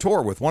personal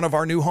tour with one of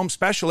our new home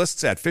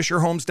specialists at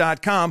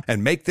FisherHomes.com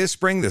and make this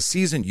spring the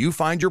season you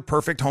find your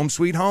perfect home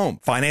sweet home.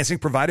 Financing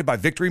provided by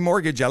Victory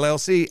Mortgage,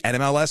 LLC,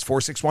 NMLS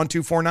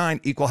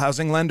 461249, Equal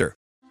Housing Lender.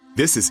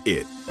 This is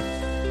it.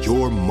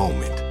 Your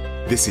moment.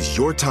 This is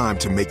your time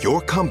to make your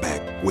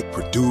comeback with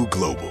Purdue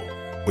Global.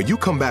 When you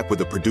come back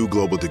with a Purdue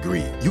Global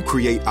degree, you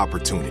create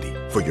opportunity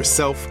for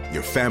yourself,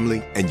 your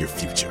family, and your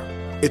future.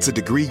 It's a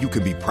degree you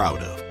can be proud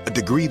of, a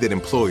degree that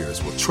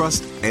employers will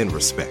trust and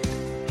respect.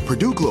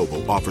 Purdue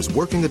Global offers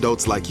working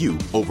adults like you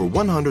over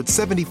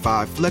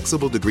 175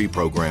 flexible degree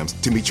programs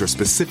to meet your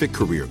specific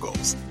career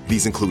goals.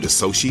 These include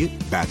associate,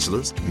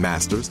 bachelor's,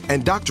 master's,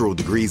 and doctoral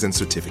degrees and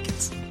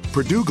certificates.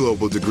 Purdue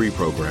Global degree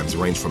programs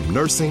range from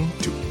nursing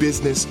to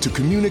business to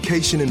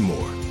communication and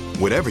more.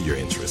 Whatever your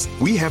interest,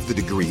 we have the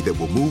degree that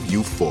will move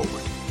you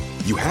forward.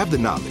 You have the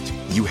knowledge,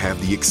 you have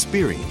the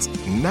experience.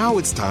 Now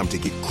it's time to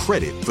get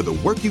credit for the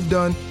work you've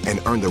done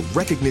and earn the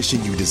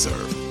recognition you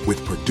deserve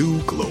with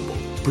Purdue Global,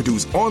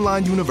 Purdue's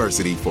online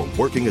university for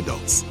working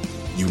adults.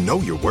 You know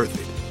you're worth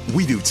it.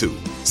 We do too.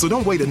 So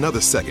don't wait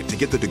another second to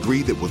get the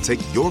degree that will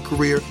take your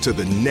career to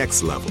the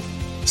next level.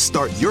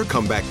 Start your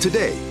comeback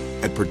today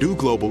at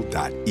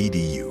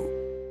purdueglobal.edu.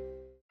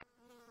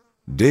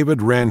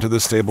 David ran to the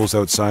stables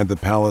outside the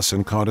palace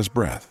and caught his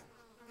breath.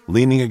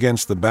 Leaning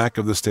against the back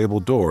of the stable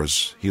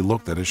doors, he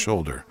looked at his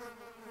shoulder.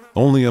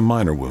 Only a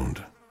minor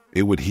wound.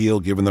 It would heal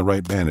given the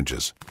right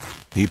bandages.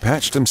 He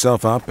patched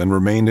himself up and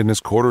remained in his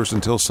quarters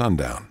until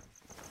sundown.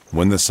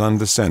 When the sun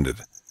descended,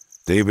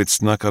 David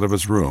snuck out of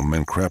his room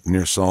and crept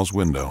near Saul's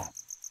window.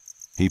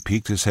 He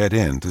peeked his head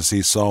in to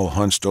see Saul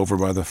hunched over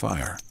by the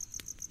fire.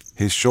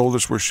 His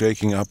shoulders were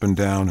shaking up and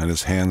down, and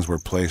his hands were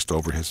placed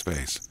over his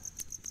face.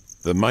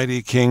 The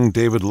mighty king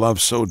David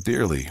loved so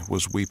dearly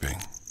was weeping.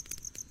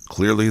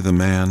 Clearly the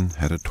man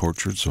had a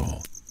tortured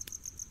soul.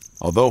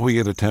 Although he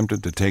had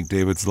attempted to take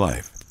David's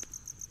life,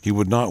 he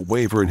would not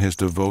waver in his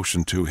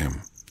devotion to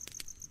him.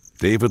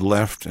 David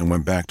left and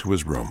went back to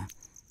his room.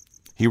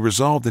 He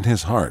resolved in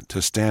his heart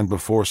to stand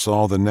before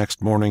Saul the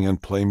next morning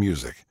and play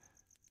music.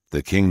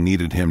 The king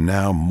needed him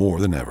now more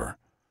than ever.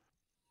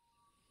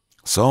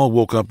 Saul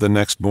woke up the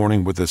next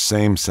morning with the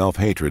same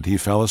self-hatred he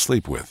fell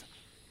asleep with.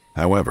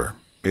 However,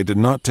 it did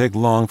not take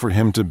long for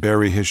him to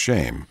bury his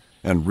shame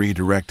and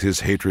redirect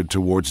his hatred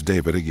towards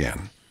David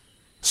again.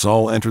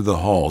 Saul entered the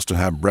halls to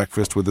have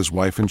breakfast with his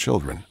wife and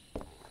children.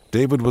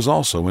 David was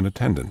also in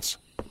attendance,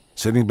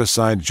 sitting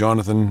beside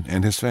Jonathan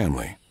and his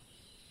family.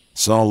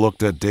 Saul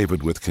looked at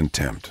David with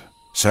contempt,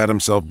 sat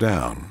himself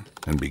down,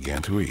 and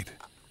began to eat.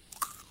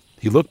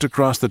 He looked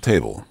across the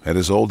table at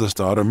his oldest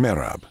daughter,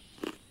 Merab.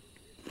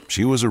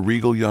 She was a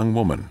regal young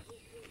woman.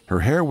 Her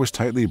hair was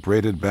tightly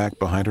braided back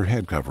behind her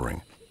head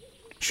covering.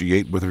 She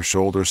ate with her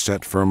shoulders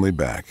set firmly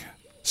back.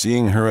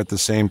 Seeing her at the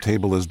same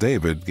table as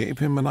David gave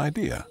him an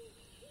idea.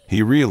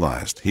 He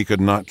realized he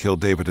could not kill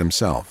David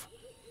himself.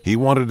 He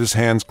wanted his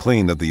hands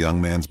clean of the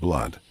young man's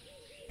blood.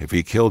 If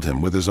he killed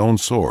him with his own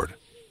sword,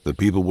 the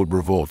people would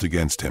revolt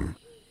against him.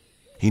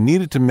 He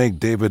needed to make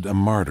David a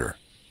martyr.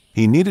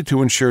 He needed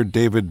to ensure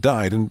David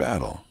died in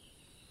battle.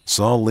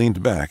 Saul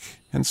leaned back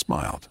and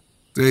smiled.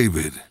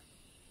 David,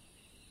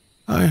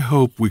 I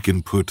hope we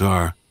can put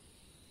our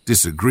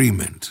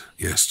disagreement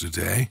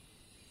yesterday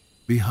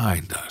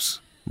behind us.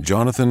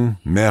 Jonathan,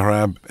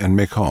 Merab, and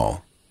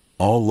Michal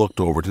all looked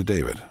over to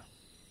David.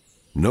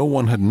 No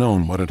one had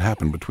known what had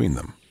happened between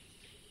them.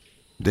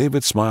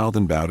 David smiled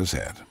and bowed his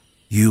head.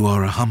 You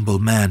are a humble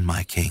man,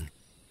 my king.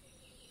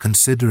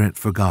 Consider it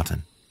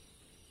forgotten.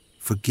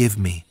 Forgive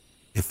me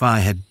if I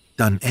had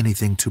done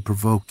anything to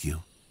provoke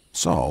you.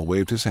 Saul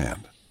waved his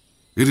hand.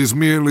 It is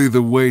merely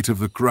the weight of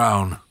the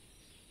crown.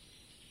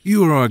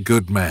 You are a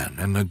good man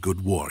and a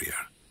good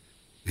warrior.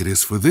 It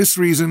is for this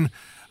reason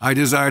I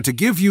desire to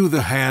give you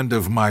the hand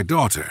of my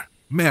daughter,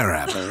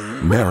 Merab.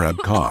 Merab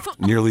coughed,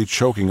 nearly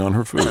choking on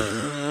her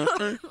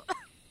food.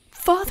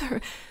 Father,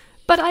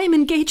 but I am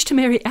engaged to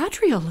marry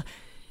Adriel.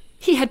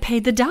 He had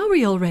paid the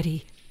dowry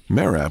already.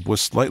 Merab was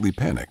slightly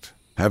panicked,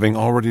 having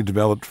already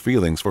developed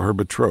feelings for her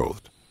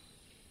betrothed.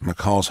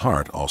 Michal's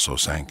heart also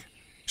sank.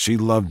 She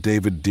loved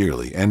David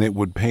dearly, and it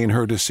would pain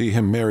her to see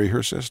him marry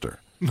her sister.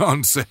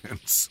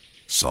 Nonsense,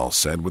 Saul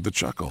said with a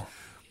chuckle.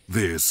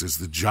 This is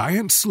the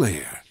giant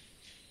slayer.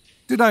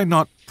 Did I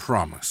not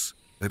promise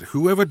that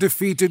whoever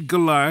defeated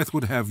Goliath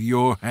would have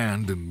your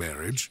hand in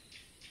marriage?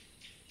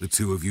 The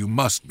two of you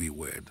must be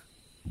wed.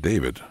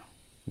 David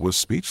was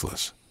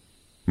speechless.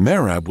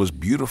 Merab was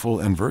beautiful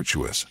and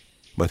virtuous,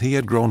 but he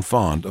had grown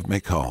fond of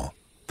Michal,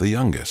 the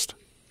youngest,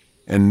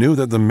 and knew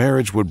that the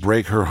marriage would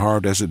break her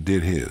heart as it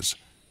did his.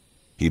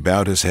 He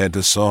bowed his head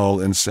to Saul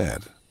and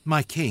said,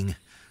 My king,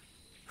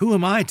 who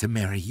am I to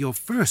marry your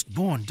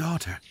firstborn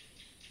daughter?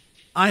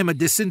 I am a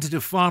descendant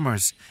of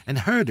farmers and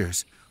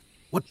herders.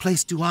 What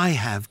place do I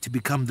have to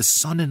become the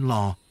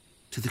son-in-law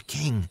to the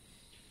king?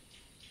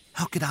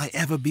 How could I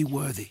ever be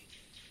worthy?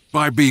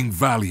 By being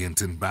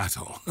valiant in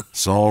battle.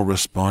 Saul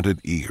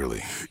responded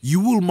eagerly. You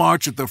will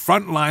march at the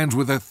front lines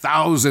with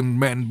 1,000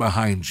 men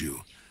behind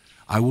you.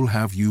 I will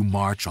have you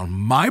march on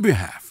my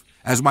behalf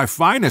as my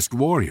finest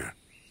warrior.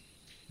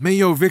 May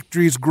your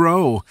victories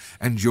grow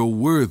and your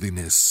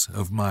worthiness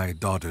of my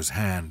daughter's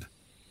hand.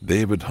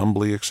 David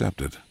humbly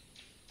accepted.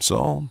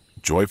 Saul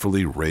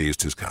joyfully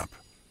raised his cup.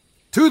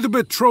 To the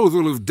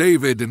betrothal of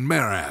David and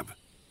Merab,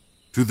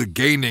 to the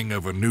gaining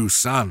of a new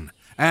son,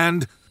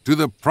 and to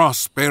the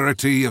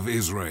prosperity of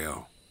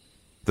Israel.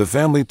 The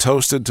family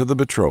toasted to the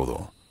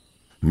betrothal.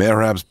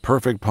 Merab's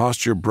perfect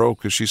posture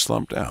broke as she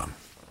slumped down.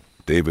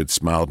 David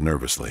smiled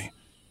nervously.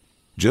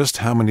 Just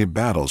how many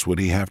battles would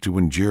he have to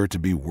endure to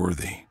be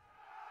worthy?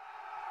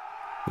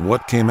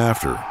 What came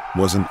after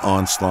was an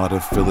onslaught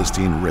of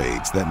Philistine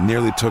raids that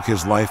nearly took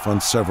his life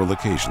on several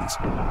occasions.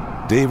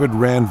 David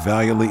ran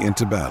valiantly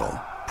into battle,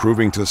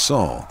 proving to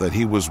Saul that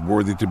he was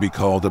worthy to be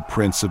called a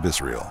prince of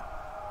Israel.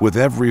 With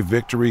every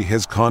victory,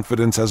 his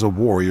confidence as a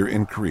warrior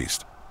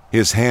increased.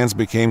 His hands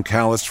became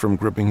calloused from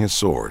gripping his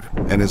sword,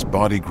 and his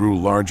body grew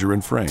larger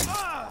in frame.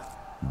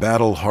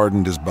 Battle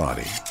hardened his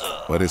body,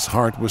 but his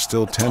heart was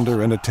still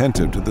tender and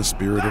attentive to the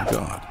Spirit of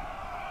God.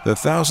 The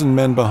 1,000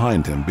 men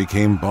behind him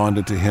became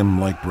bonded to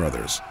him like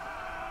brothers.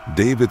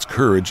 David's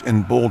courage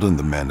emboldened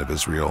the men of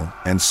Israel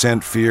and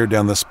sent fear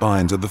down the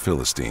spines of the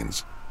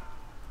Philistines.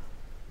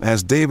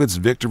 As David's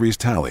victories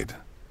tallied,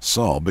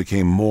 Saul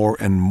became more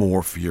and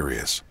more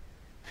furious.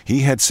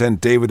 He had sent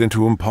David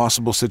into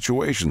impossible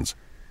situations,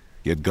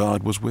 yet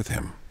God was with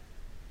him.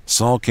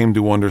 Saul came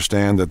to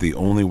understand that the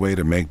only way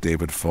to make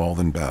David fall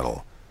in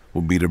battle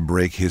would be to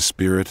break his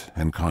spirit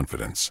and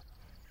confidence.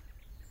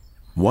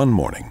 One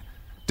morning,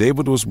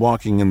 David was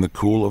walking in the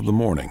cool of the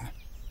morning.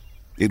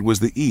 It was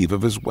the eve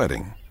of his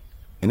wedding,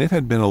 and it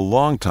had been a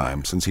long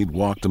time since he'd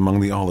walked among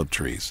the olive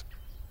trees.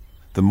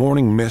 The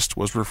morning mist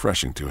was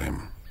refreshing to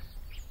him.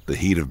 The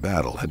heat of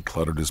battle had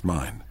cluttered his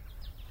mind.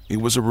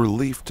 It was a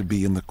relief to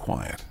be in the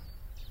quiet.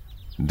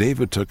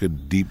 David took a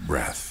deep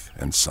breath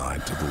and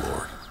sighed to the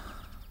Lord.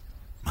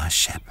 My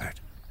shepherd,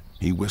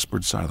 he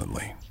whispered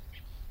silently.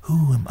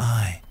 Who am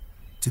I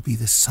to be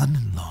the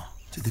son-in-law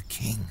to the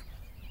king?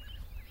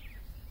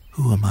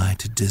 Who am I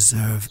to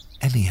deserve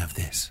any of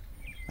this?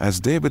 As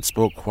David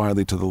spoke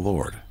quietly to the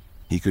Lord,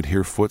 he could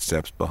hear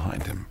footsteps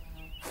behind him.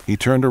 He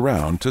turned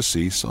around to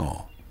see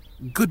Saul.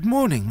 Good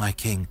morning, my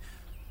king.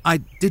 I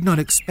did not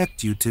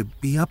expect you to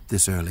be up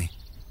this early.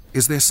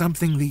 Is there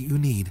something that you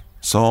need?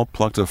 Saul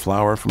plucked a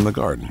flower from the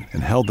garden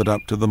and held it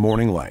up to the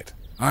morning light.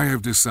 I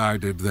have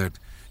decided that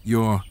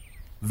your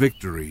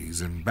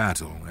victories in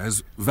battle,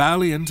 as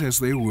valiant as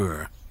they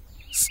were,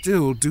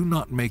 still do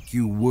not make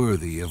you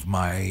worthy of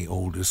my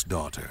oldest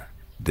daughter.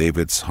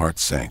 David's heart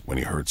sank when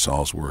he heard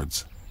Saul's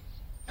words.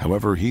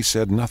 However, he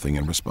said nothing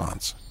in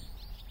response.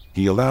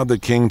 He allowed the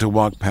king to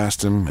walk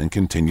past him and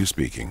continue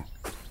speaking.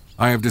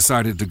 I have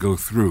decided to go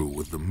through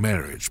with the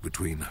marriage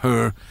between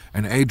her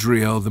and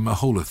Adriel the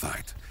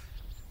Maholathite.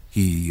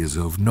 He is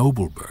of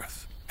noble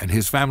birth, and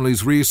his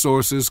family's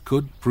resources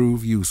could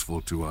prove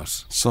useful to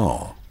us.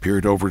 Saul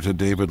peered over to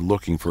David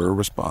looking for a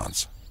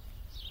response.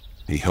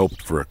 He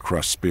hoped for a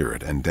crushed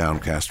spirit and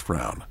downcast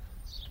frown.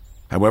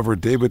 However,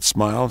 David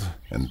smiled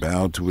and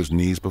bowed to his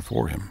knees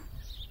before him.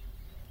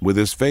 With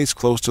his face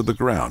close to the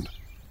ground,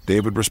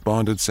 David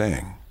responded,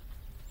 saying,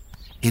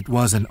 It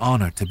was an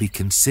honor to be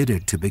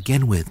considered to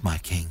begin with, my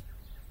king.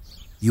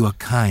 You are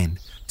kind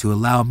to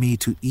allow me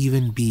to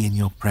even be in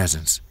your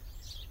presence.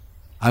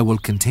 I will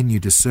continue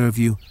to serve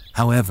you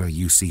however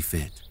you see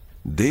fit.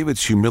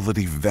 David's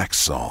humility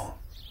vexed Saul.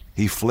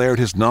 He flared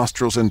his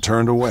nostrils and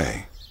turned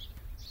away.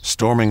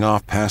 Storming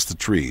off past the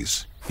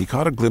trees, he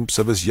caught a glimpse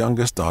of his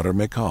youngest daughter,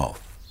 Michal.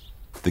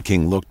 The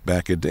king looked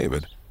back at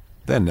David,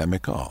 then at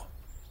Michal.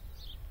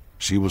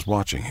 She was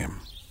watching him.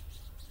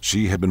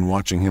 She had been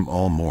watching him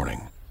all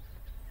morning.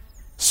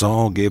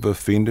 Saul gave a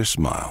fiendish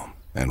smile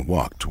and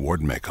walked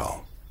toward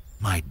Michal.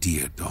 My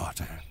dear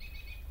daughter,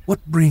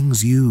 what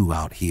brings you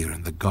out here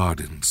in the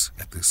gardens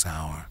at this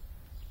hour?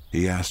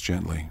 He asked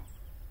gently.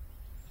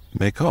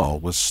 Michal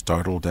was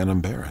startled and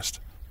embarrassed.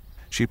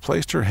 She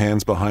placed her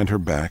hands behind her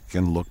back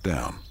and looked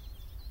down.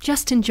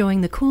 Just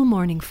enjoying the cool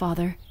morning,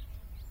 Father.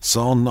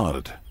 Saul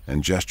nodded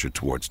and gestured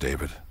towards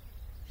David.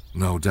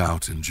 No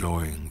doubt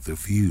enjoying the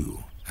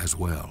view as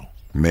well.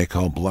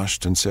 Michal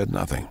blushed and said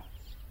nothing.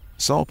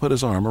 Saul put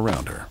his arm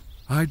around her.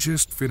 I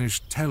just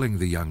finished telling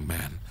the young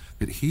man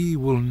that he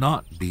will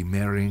not be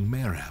marrying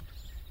Merab.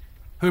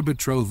 Her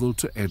betrothal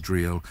to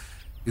Adriel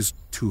is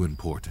too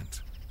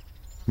important.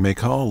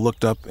 Michal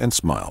looked up and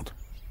smiled.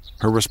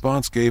 Her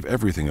response gave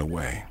everything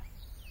away.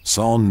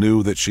 Saul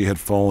knew that she had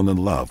fallen in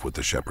love with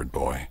the shepherd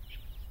boy.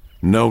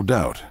 No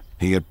doubt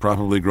he had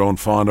probably grown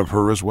fond of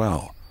her as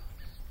well.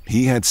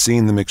 He had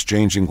seen them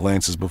exchanging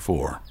glances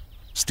before,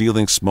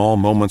 stealing small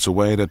moments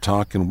away to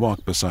talk and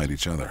walk beside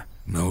each other.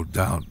 No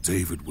doubt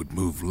David would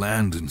move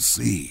land and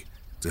sea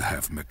to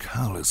have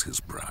Michal as his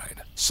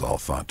bride, Saul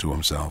thought to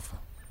himself.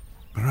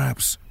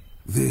 Perhaps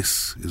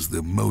this is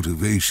the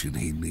motivation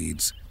he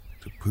needs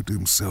to put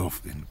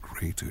himself in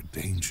greater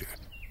danger.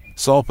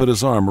 Saul put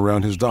his arm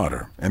around his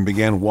daughter and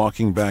began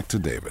walking back to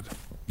David.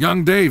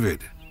 Young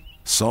David!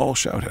 Saul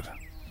shouted.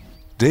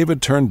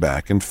 David turned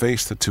back and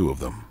faced the two of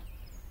them.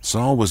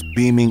 Saul was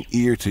beaming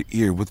ear to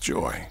ear with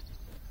joy.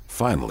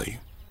 Finally,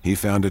 he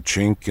found a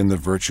chink in the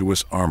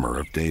virtuous armor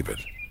of David.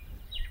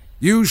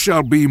 You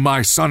shall be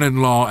my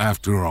son-in-law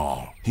after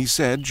all, he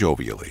said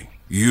jovially.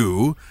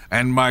 You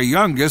and my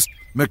youngest,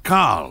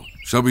 Michal,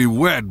 shall be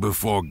wed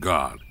before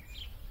God.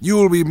 You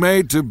will be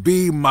made to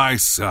be my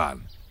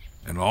son,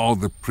 and all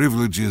the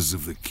privileges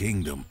of the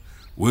kingdom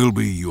will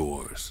be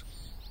yours.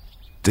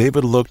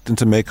 David looked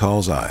into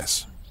Michal's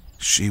eyes.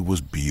 She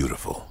was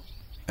beautiful.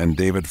 and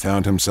David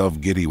found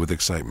himself giddy with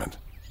excitement.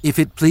 "If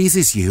it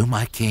pleases you,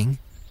 my king,"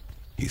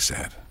 he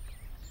said.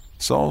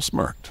 Saul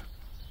smirked.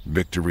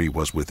 Victory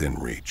was within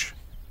reach.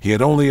 He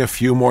had only a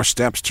few more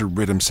steps to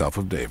rid himself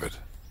of David.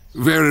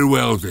 "Very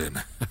well,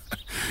 then.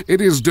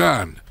 It is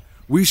done.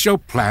 We shall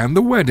plan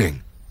the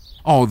wedding.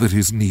 All that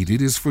is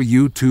needed is for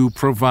you to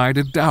provide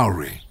a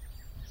dowry."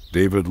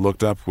 David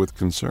looked up with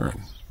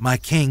concern. "My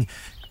king,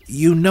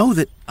 you know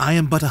that I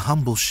am but a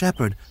humble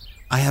shepherd.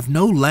 I have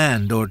no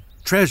land or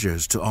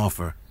treasures to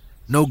offer,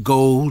 no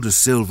gold or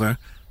silver.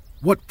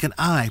 What can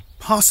I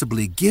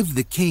possibly give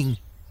the king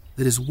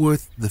that is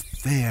worth the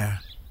fair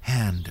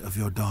hand of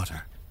your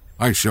daughter?"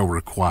 "I shall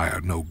require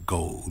no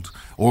gold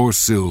or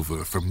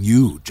silver from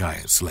you,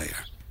 giant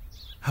slayer.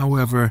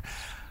 However,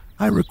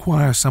 I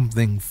require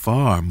something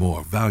far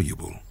more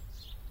valuable."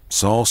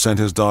 Saul sent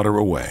his daughter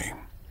away.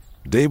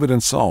 David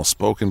and Saul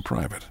spoke in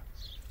private.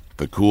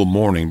 The cool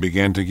morning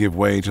began to give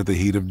way to the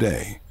heat of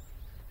day.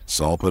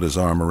 Saul put his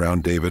arm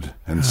around David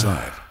and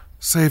sighed.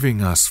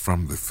 "Saving us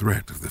from the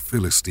threat of the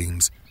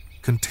Philistines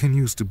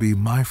continues to be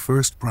my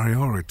first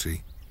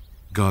priority.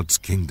 God's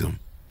kingdom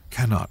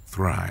cannot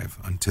thrive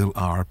until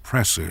our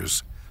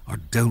oppressors are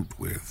dealt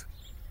with.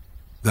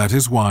 That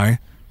is why,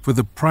 for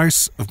the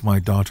price of my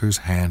daughter's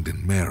hand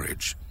in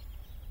marriage,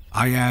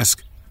 I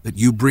ask that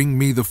you bring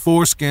me the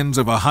foreskins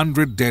of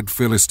 100 dead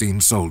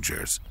Philistine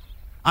soldiers.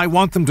 I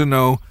want them to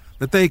know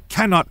that they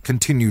cannot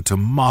continue to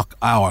mock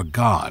our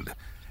God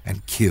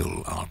and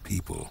kill our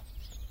people."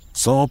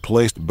 Saul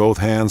placed both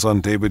hands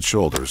on David's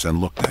shoulders and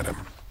looked at him.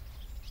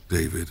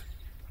 "David,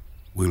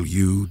 will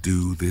you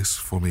do this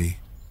for me?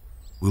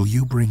 Will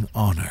you bring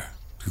honor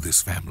to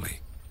this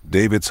family?"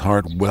 David's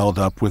heart welled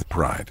up with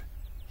pride.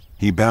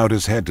 He bowed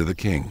his head to the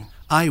king.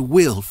 "I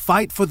will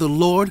fight for the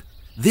Lord,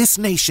 this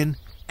nation,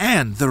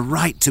 and the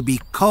right to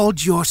be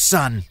called your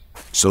son."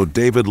 So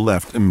David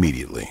left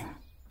immediately.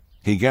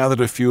 He gathered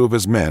a few of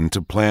his men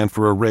to plan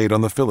for a raid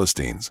on the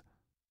Philistines.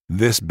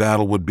 This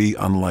battle would be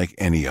unlike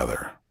any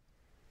other.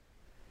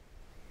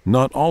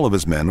 Not all of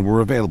his men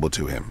were available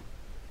to him.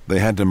 They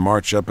had to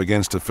march up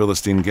against a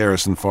Philistine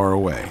garrison far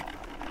away.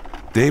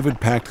 David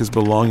packed his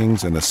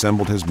belongings and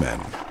assembled his men.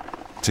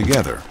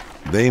 Together,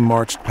 they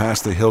marched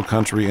past the hill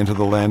country into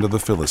the land of the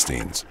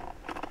Philistines.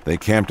 They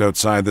camped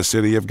outside the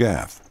city of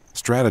Gath,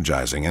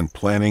 strategizing and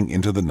planning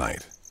into the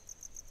night.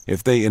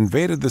 If they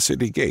invaded the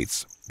city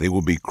gates, they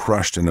would be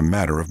crushed in a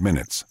matter of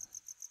minutes.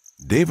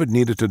 David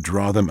needed to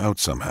draw them out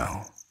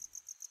somehow.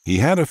 He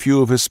had a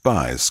few of his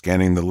spies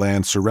scanning the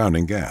land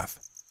surrounding Gath.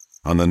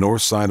 On the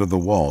north side of the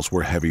walls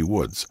were heavy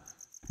woods.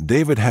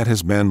 David had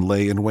his men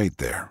lay in wait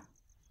there.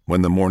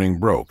 When the morning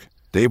broke,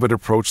 David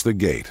approached the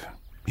gate.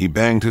 He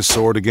banged his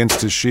sword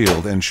against his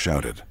shield and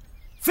shouted,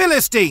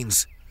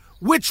 "Philistines!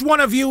 Which one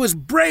of you is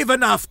brave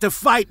enough to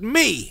fight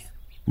me?"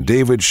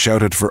 David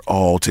shouted for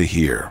all to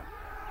hear.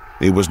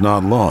 It was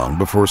not long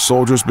before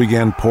soldiers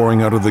began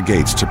pouring out of the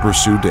gates to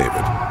pursue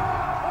David.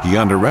 He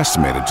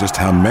underestimated just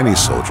how many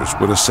soldiers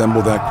would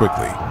assemble that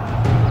quickly.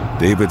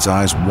 David's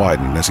eyes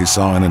widened as he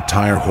saw an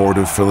entire horde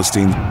of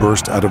Philistines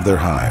burst out of their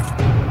hive.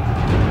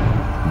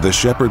 The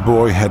shepherd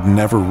boy had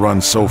never run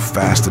so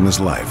fast in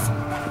his life.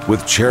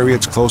 With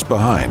chariots close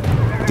behind,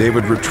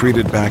 David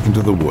retreated back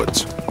into the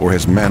woods, where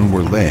his men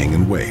were laying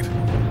in wait.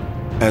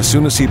 As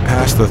soon as he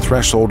passed the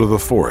threshold of the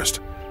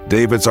forest,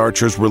 David's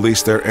archers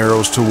released their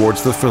arrows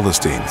towards the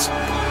Philistines.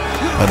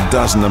 A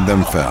dozen of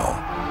them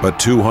fell, but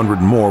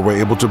 200 more were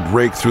able to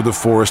break through the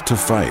forest to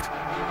fight.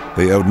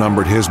 They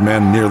outnumbered his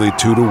men nearly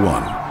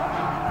 2-1.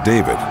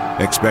 David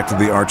expected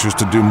the archers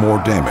to do more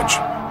damage.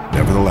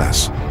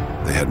 Nevertheless,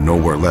 they had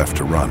nowhere left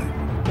to run.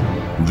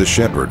 The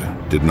shepherd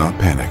did not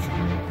panic.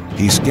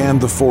 He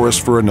scanned the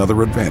forest for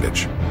another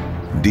advantage.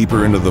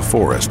 Deeper into the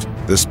forest,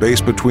 the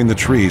space between the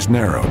trees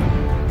narrowed.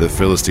 The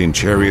Philistine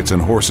chariots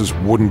and horses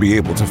wouldn't be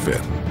able to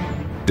fit.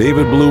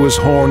 David blew his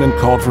horn and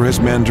called for his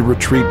men to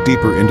retreat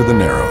deeper into the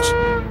narrows.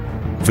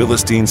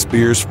 Philistine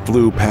spears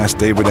flew past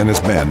David and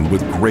his men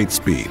with great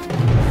speed.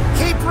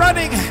 "Keep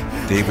running!"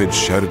 David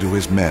shouted to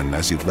his men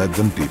as he led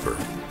them deeper.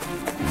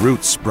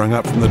 Roots sprung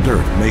up from the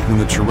dirt, making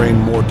the terrain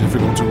more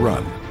difficult to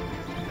run.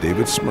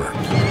 David smirked,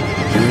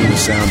 hearing the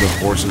sound of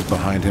horses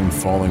behind him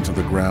falling to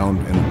the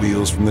ground and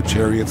wheels from the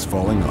chariots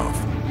falling off.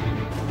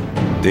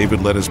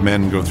 David let his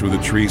men go through the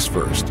trees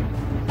first.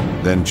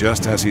 Then,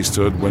 just as he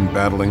stood when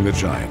battling the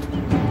giant,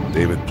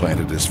 David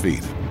planted his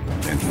feet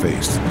and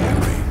faced the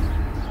enemy.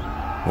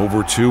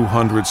 Over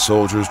 200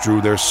 soldiers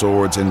drew their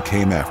swords and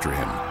came after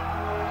him.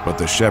 But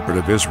the shepherd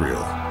of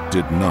Israel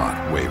did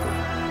not waver.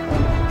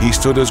 He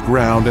stood his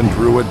ground and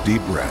drew a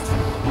deep breath.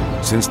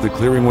 Since the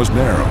clearing was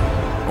narrow,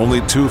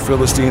 only 2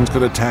 Philistines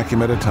could attack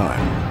him at a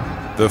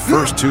time. The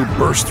first 2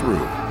 burst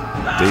through.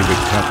 David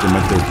cut them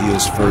at their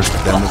heels first,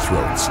 then the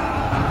throats.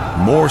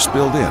 More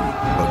spilled in,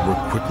 but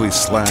were quickly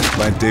slashed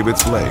by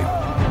David's blade.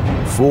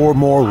 4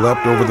 more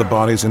leapt over the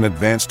bodies and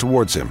advanced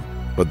towards him,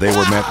 but they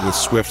were met with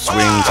swift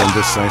swings and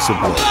decisive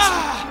blows.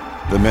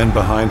 The men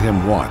behind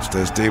him watched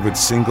as David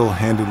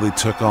single-handedly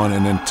took on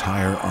an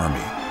entire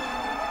army.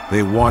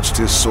 They watched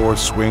his sword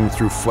swing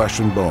through flesh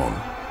and bone.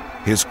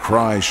 His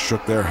cries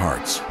shook their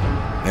hearts.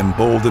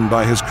 Emboldened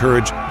by his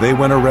courage, they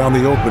went around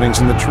the openings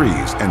in the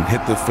trees and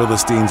hit the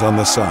Philistines on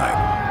the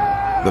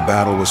side. The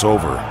battle was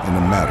over in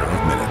a matter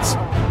of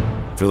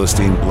minutes.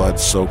 Philistine blood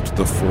soaked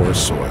the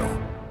forest soil.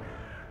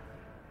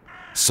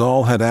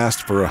 Saul had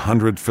asked for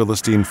 100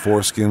 Philistine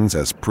foreskins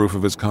as proof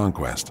of his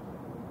conquest.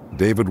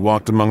 David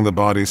walked among the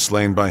bodies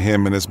slain by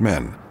him and his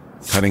men,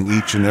 cutting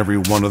each and every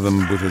one of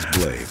them with his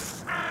blade.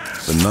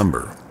 The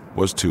number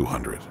was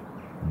 200,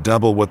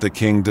 double what the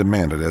king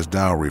demanded as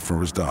dowry for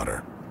his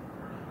daughter.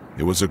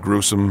 It was a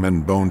gruesome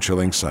and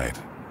bone-chilling sight.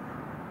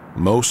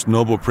 Most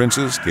noble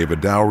princes gave a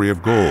dowry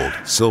of gold,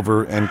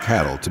 silver, and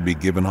cattle to be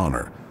given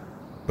honor,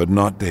 but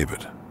not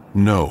David.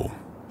 No,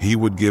 he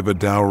would give a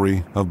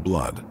dowry of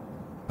blood,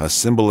 a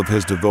symbol of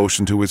his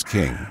devotion to his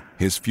king,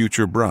 his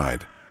future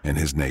bride, and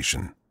his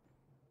nation.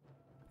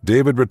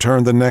 David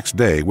returned the next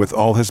day with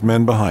all his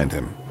men behind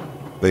him.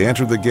 They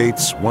entered the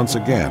gates once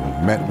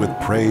again, met with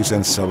praise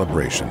and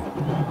celebration.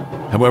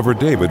 However,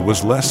 David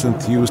was less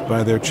enthused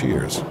by their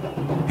cheers.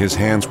 His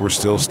hands were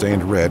still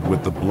stained red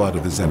with the blood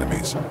of his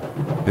enemies.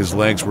 His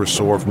legs were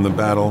sore from the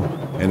battle,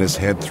 and his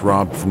head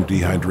throbbed from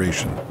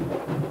dehydration.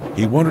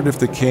 He wondered if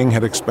the king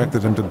had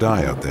expected him to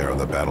die out there on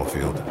the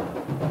battlefield.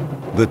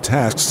 The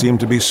task seemed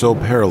to be so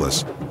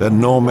perilous that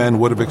no man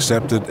would have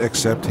accepted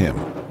except him.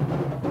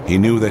 He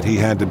knew that he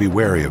had to be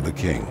wary of the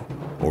king,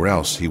 or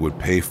else he would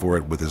pay for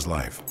it with his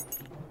life.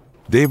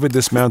 David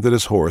dismounted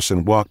his horse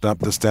and walked up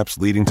the steps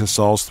leading to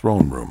Saul's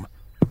throne room.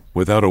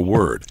 Without a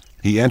word,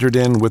 he entered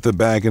in with the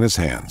bag in his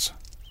hands.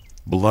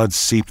 Blood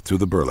seeped through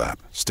the burlap,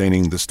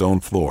 staining the stone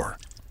floor.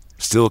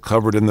 Still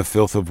covered in the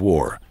filth of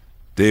war,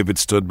 David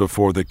stood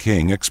before the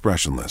king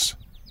expressionless.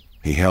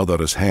 He held out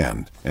his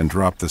hand and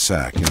dropped the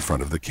sack in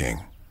front of the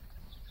king.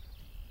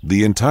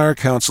 The entire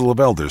council of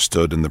elders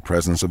stood in the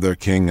presence of their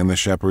king and the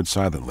shepherd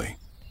silently.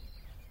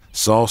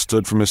 Saul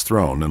stood from his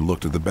throne and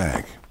looked at the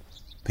bag.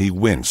 He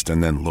winced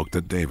and then looked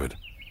at David.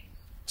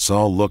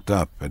 Saul looked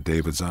up at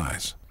David's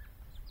eyes.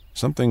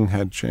 Something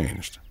had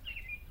changed.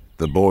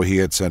 The boy he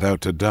had set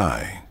out to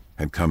die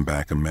had come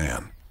back a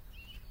man.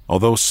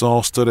 Although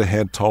Saul stood a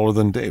head taller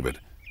than David,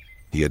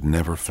 he had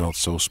never felt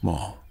so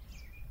small.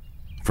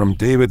 From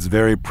David's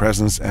very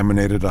presence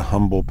emanated a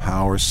humble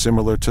power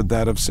similar to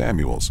that of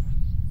Samuel's.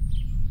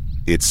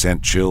 It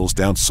sent chills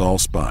down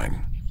Saul's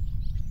spine.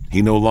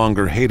 He no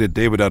longer hated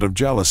David out of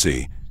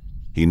jealousy.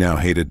 He now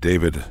hated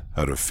David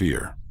out of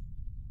fear.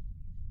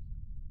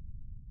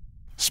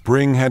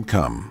 Spring had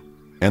come,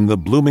 and the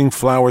blooming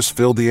flowers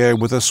filled the air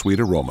with a sweet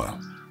aroma.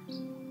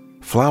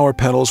 Flower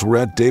petals were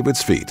at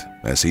David's feet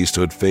as he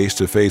stood face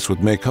to face with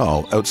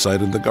Michal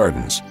outside in the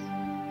gardens.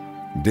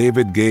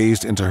 David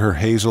gazed into her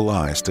hazel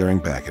eyes staring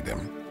back at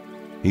him.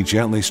 He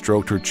gently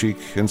stroked her cheek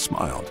and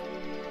smiled.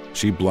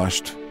 She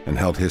blushed and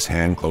held his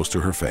hand close to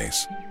her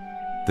face.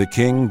 The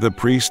king, the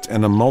priest,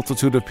 and a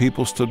multitude of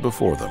people stood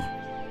before them.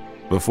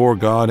 Before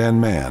God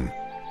and man,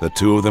 the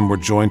two of them were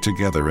joined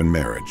together in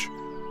marriage.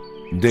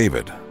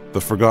 David, the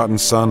forgotten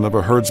son of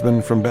a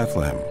herdsman from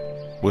Bethlehem,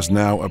 was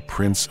now a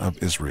prince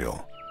of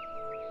Israel.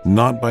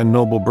 Not by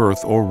noble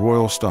birth or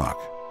royal stock,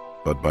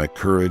 but by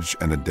courage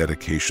and a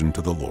dedication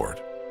to the Lord.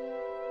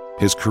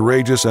 His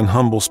courageous and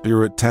humble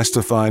spirit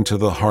testified to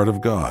the heart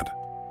of God,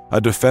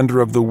 a defender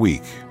of the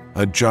weak,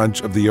 a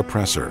judge of the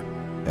oppressor,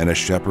 and a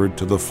shepherd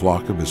to the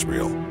flock of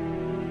Israel.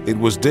 It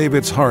was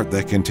David's heart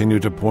that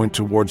continued to point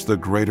towards the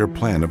greater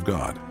plan of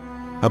God,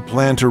 a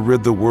plan to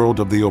rid the world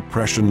of the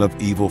oppression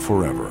of evil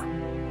forever.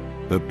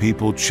 The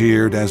people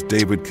cheered as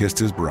David kissed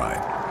his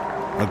bride.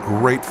 A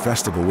great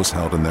festival was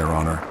held in their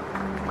honor,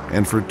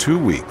 and for 2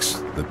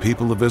 weeks the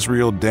people of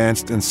Israel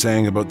danced and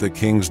sang about the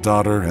king's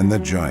daughter and the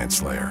giant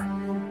slayer.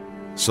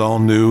 Saul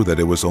knew that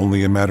it was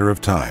only a matter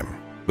of time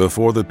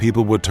before the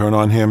people would turn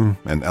on him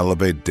and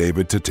elevate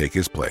David to take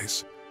his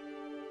place.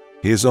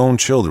 His own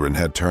children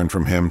had turned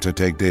from him to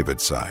take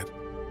David's side.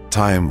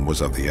 Time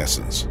was of the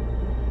essence.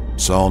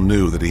 Saul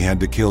knew that he had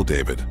to kill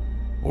David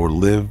or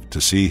live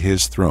to see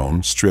his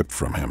throne stripped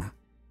from him.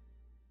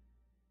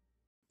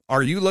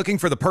 Are you looking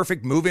for the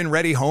perfect move-in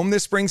ready home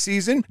this spring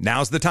season?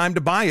 Now's the time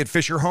to buy at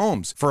Fisher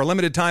Homes. For a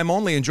limited time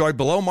only, enjoy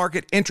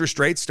below-market interest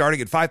rates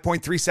starting at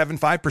 5.375%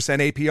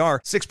 APR,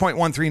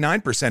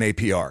 6.139%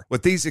 APR.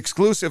 With these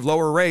exclusive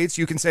lower rates,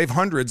 you can save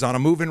hundreds on a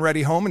move-in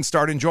ready home and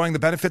start enjoying the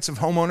benefits of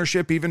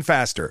homeownership even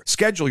faster.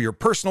 Schedule your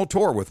personal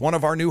tour with one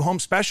of our new home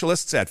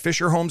specialists at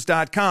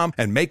FisherHomes.com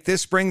and make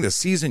this spring the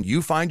season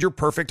you find your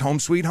perfect home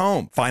sweet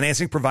home.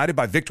 Financing provided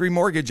by Victory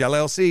Mortgage,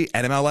 LLC,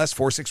 NMLS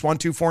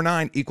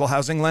 461249, Equal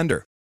Housing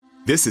Lender.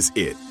 This is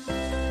it.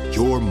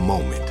 Your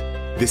moment.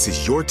 This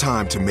is your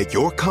time to make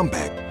your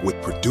comeback with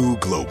Purdue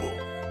Global.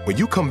 When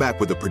you come back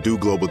with a Purdue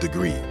Global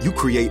degree, you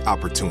create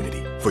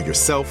opportunity for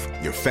yourself,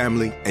 your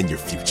family, and your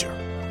future.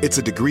 It's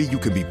a degree you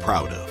can be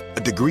proud of,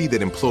 a degree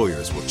that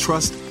employers will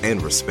trust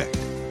and respect.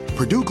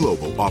 Purdue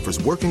Global offers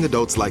working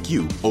adults like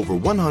you over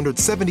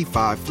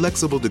 175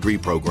 flexible degree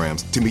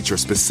programs to meet your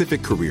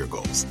specific career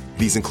goals.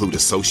 These include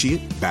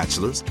associate,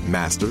 bachelor's,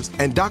 master's,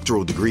 and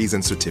doctoral degrees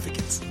and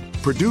certificates.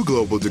 Purdue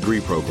Global degree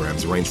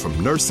programs range from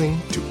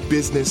nursing to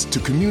business to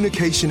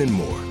communication and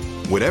more.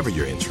 Whatever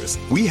your interest,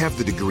 we have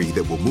the degree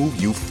that will move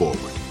you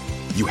forward.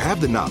 You have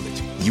the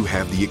knowledge, you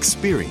have the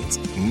experience.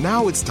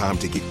 Now it's time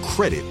to get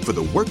credit for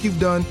the work you've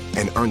done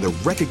and earn the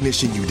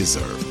recognition you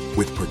deserve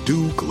with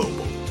Purdue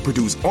Global,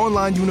 Purdue's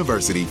online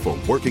university for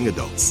working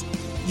adults.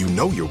 You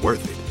know you're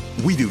worth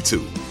it. We do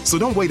too. So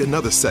don't wait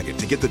another second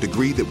to get the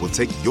degree that will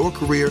take your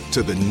career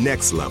to the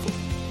next level.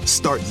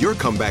 Start your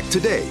comeback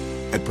today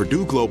at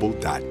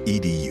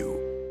purdueglobal.edu.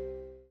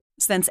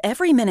 Since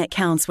every minute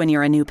counts when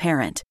you're a new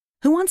parent,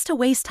 who wants to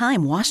waste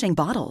time washing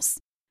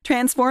bottles?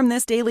 Transform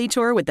this daily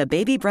chore with the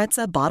Baby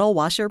Brezza Bottle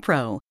Washer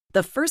Pro,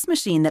 the first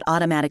machine that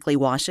automatically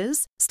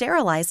washes,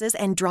 sterilizes,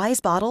 and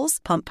dries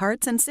bottles, pump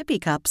parts, and sippy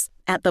cups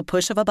at the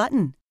push of a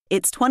button.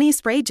 Its 20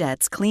 spray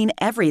jets clean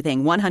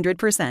everything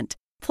 100%.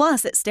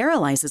 Plus, it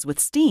sterilizes with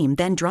steam,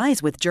 then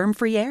dries with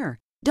germ-free air.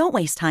 Don't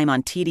waste time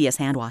on tedious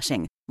hand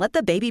washing. Let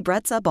the Baby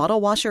Brezza Bottle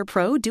Washer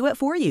Pro do it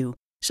for you.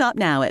 Shop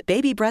now at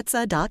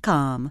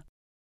babybrezza.com.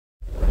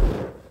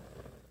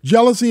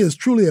 Jealousy is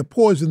truly a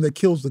poison that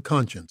kills the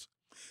conscience.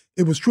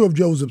 It was true of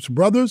Joseph's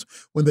brothers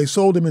when they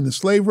sold him into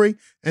slavery,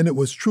 and it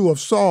was true of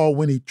Saul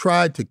when he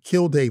tried to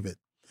kill David.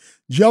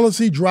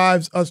 Jealousy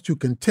drives us to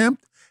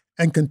contempt,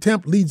 and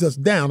contempt leads us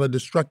down a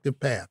destructive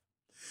path.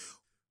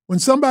 When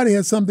somebody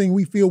has something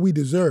we feel we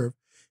deserve,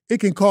 it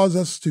can cause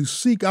us to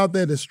seek out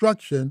their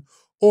destruction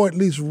or at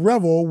least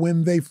revel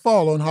when they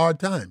fall on hard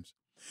times.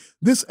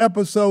 This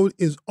episode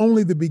is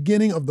only the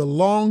beginning of the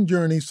long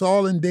journey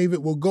Saul and David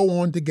will go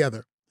on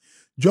together.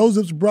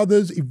 Joseph's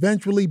brothers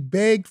eventually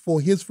begged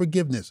for his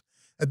forgiveness.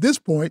 At this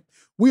point,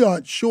 we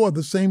aren't sure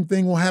the same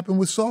thing will happen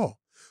with Saul.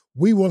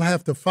 We will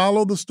have to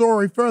follow the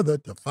story further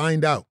to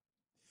find out.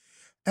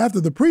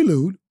 After the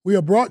prelude, we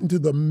are brought into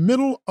the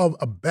middle of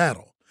a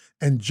battle,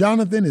 and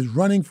Jonathan is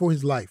running for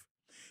his life.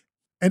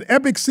 An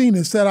epic scene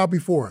is set out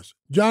before us.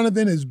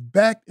 Jonathan is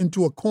backed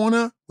into a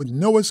corner with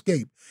no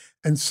escape,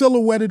 and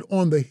silhouetted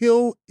on the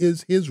hill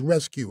is his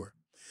rescuer.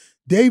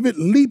 David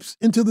leaps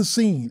into the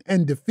scene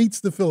and defeats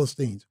the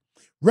Philistines,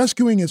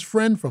 rescuing his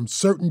friend from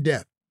certain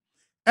death.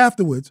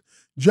 Afterwards,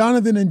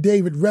 Jonathan and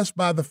David rest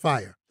by the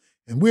fire,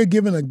 and we're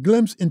given a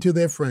glimpse into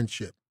their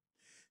friendship.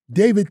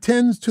 David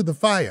tends to the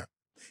fire,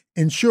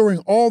 ensuring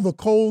all the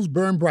coals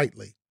burn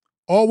brightly.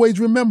 Always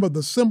remember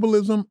the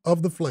symbolism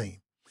of the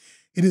flame.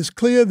 It is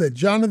clear that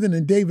Jonathan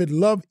and David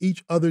love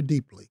each other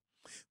deeply.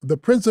 The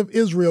Prince of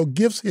Israel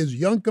gifts his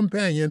young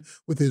companion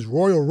with his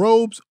royal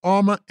robes,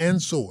 armor,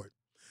 and sword.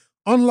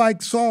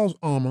 Unlike Saul's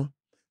armor,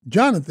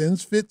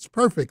 Jonathan's fits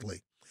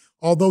perfectly,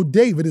 although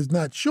David is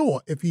not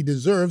sure if he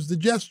deserves the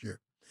gesture.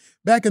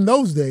 Back in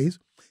those days,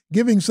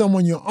 giving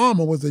someone your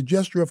armor was a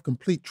gesture of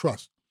complete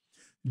trust.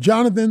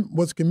 Jonathan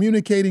was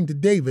communicating to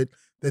David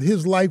that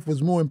his life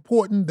was more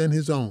important than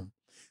his own.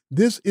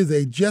 This is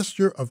a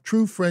gesture of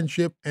true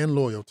friendship and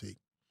loyalty.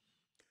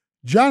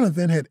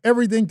 Jonathan had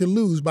everything to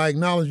lose by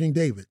acknowledging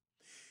David.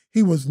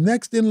 He was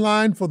next in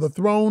line for the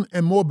throne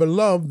and more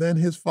beloved than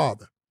his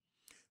father.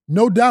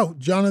 No doubt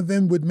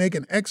Jonathan would make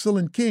an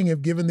excellent king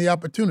if given the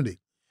opportunity.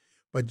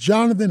 But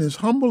Jonathan is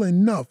humble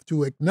enough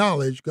to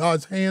acknowledge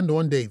God's hand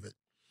on David.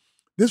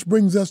 This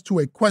brings us to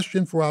a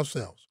question for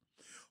ourselves.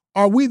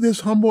 Are we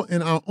this humble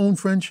in our own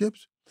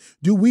friendships?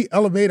 Do we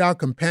elevate our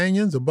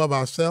companions above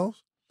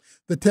ourselves?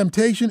 The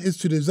temptation is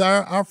to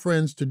desire our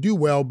friends to do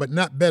well, but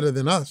not better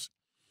than us.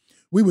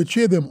 We would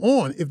cheer them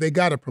on if they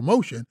got a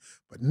promotion,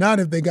 but not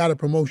if they got a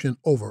promotion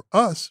over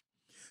us.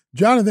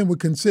 Jonathan would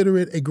consider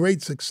it a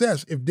great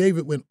success if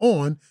David went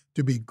on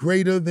to be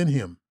greater than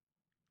him.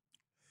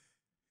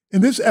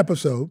 In this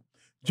episode,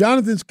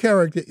 Jonathan's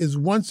character is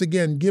once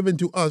again given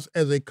to us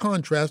as a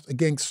contrast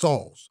against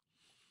Saul's.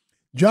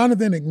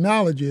 Jonathan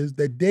acknowledges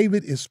that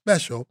David is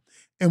special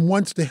and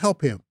wants to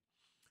help him.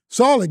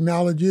 Saul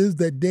acknowledges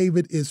that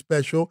David is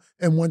special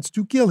and wants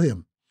to kill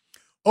him.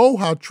 Oh,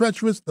 how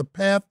treacherous the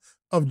path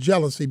of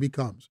jealousy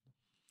becomes.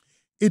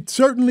 It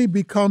certainly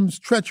becomes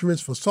treacherous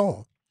for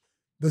Saul.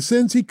 The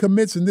sins he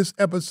commits in this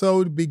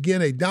episode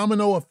begin a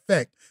domino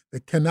effect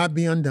that cannot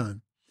be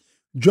undone.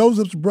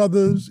 Joseph's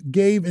brothers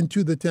gave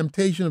into the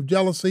temptation of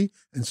jealousy,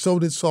 and so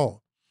did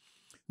Saul.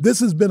 This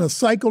has been a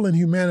cycle in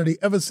humanity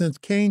ever since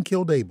Cain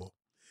killed Abel.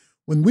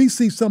 When we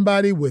see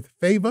somebody with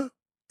favor,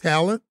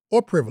 talent,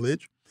 or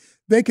privilege,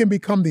 they can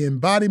become the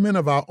embodiment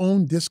of our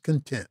own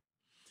discontent.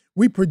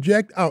 We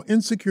project our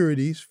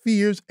insecurities,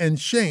 fears, and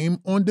shame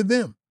onto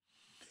them.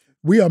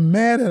 We are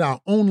mad at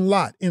our own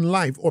lot in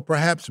life, or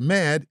perhaps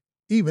mad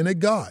even at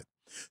God.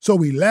 So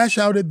we lash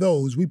out at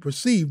those we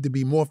perceive to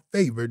be more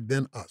favored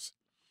than us.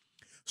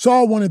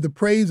 Saul wanted the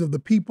praise of the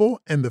people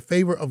and the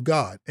favor of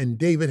God, and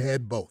David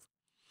had both.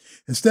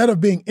 Instead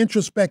of being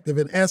introspective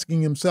and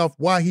asking himself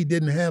why he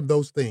didn't have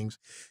those things,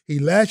 he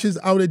lashes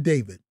out at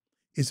David.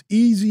 It's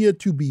easier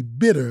to be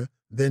bitter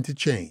than to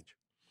change.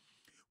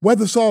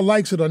 Whether Saul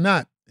likes it or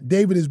not,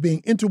 David is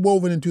being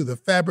interwoven into the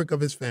fabric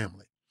of his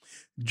family.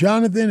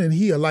 Jonathan and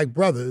he are like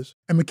brothers,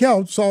 and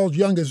Michal, Saul's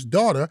youngest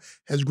daughter,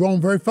 has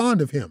grown very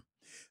fond of him.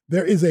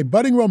 There is a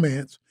budding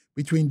romance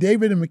between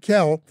David and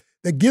Michal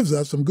that gives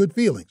us some good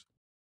feelings.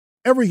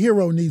 Every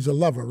hero needs a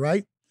lover,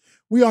 right?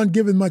 We aren't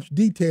given much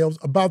details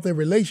about their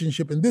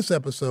relationship in this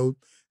episode,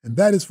 and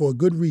that is for a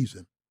good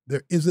reason.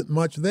 There isn't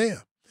much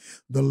there.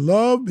 The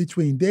love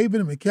between David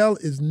and Michal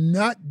is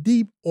not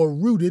deep or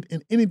rooted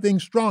in anything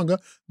stronger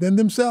than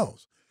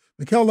themselves.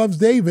 Michal loves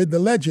David, the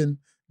legend,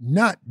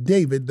 not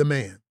David, the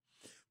man.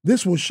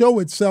 This will show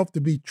itself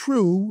to be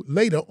true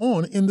later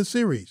on in the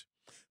series.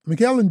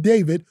 Michal and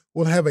David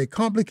will have a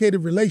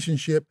complicated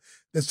relationship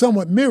that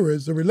somewhat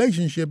mirrors the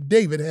relationship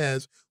David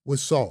has with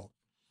Saul.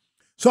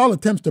 Saul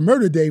attempts to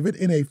murder David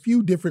in a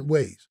few different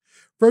ways.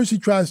 First, he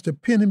tries to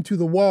pin him to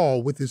the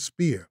wall with his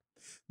spear.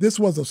 This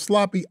was a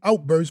sloppy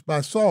outburst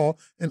by Saul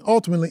and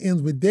ultimately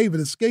ends with David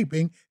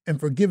escaping and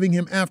forgiving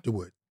him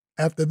afterward.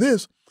 After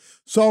this,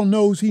 Saul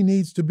knows he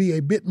needs to be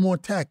a bit more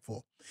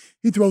tactful.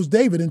 He throws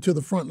David into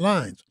the front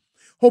lines,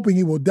 hoping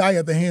he will die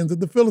at the hands of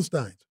the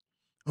Philistines.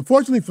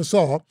 Unfortunately for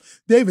Saul,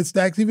 David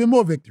stacks even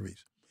more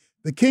victories.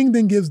 The king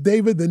then gives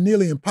David the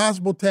nearly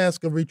impossible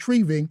task of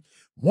retrieving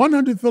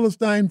 100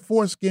 Philistine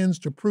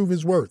foreskins to prove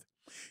his worth.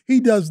 He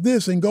does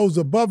this and goes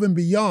above and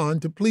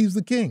beyond to please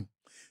the king.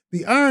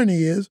 The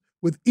irony is,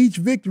 with each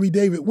victory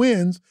David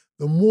wins,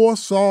 the more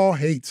Saul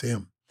hates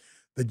him.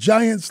 The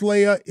giant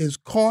slayer is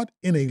caught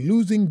in a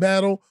losing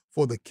battle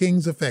for the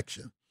king's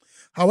affection.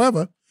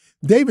 However,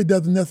 David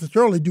doesn't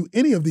necessarily do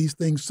any of these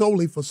things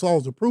solely for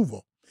Saul's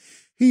approval.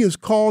 He is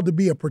called to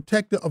be a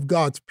protector of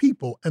God's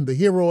people and the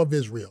hero of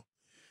Israel.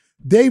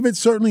 David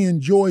certainly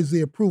enjoys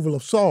the approval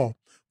of Saul,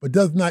 but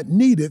does not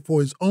need it for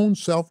his own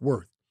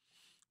self-worth.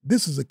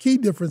 This is a key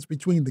difference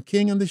between the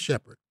king and the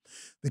shepherd.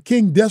 The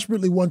king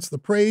desperately wants the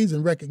praise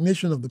and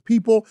recognition of the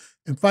people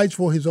and fights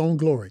for his own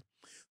glory.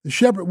 The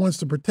shepherd wants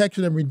the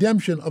protection and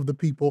redemption of the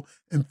people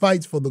and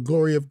fights for the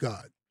glory of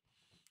God.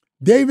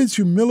 David's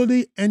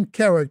humility and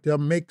character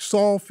make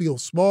Saul feel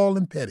small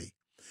and petty.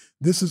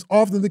 This is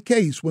often the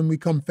case when we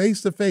come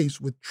face to face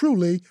with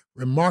truly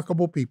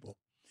remarkable people.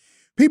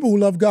 People who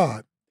love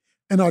God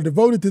and are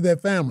devoted to their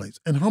families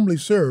and humbly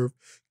serve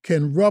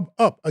can rub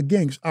up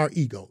against our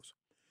egos.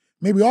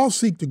 May we all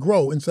seek to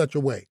grow in such a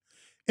way.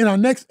 In our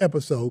next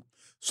episode,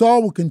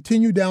 Saul will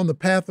continue down the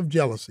path of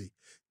jealousy.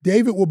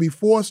 David will be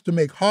forced to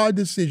make hard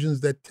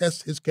decisions that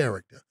test his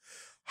character.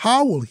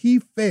 How will he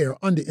fare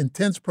under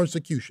intense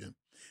persecution?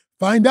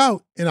 Find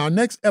out in our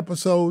next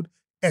episode,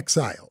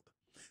 Exiled.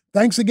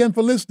 Thanks again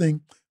for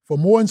listening. For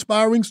more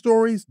inspiring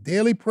stories,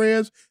 daily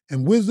prayers,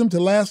 and wisdom to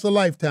last a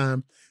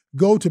lifetime,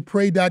 go to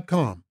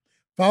pray.com.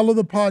 Follow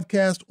the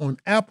podcast on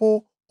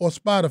Apple or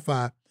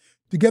Spotify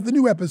to get the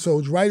new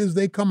episodes right as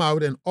they come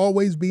out and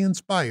always be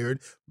inspired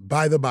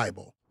by the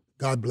Bible.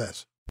 God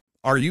bless.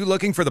 Are you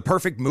looking for the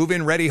perfect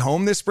move-in ready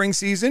home this spring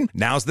season?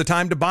 Now's the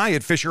time to buy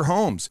at Fisher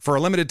Homes. For a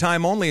limited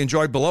time only,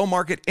 enjoy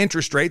below-market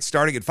interest rates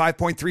starting at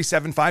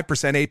 5.375%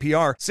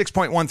 APR,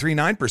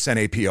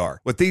 6.139% APR.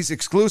 With these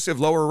exclusive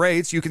lower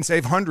rates, you can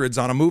save hundreds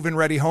on a move-in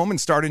ready home and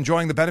start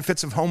enjoying the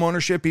benefits of home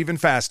ownership even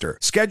faster.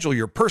 Schedule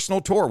your personal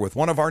tour with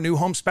one of our new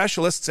home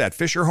specialists at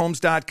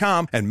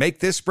FisherHomes.com and make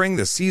this spring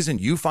the season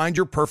you find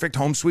your perfect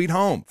home sweet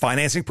home.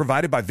 Financing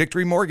provided by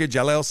Victory Mortgage,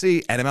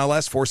 LLC,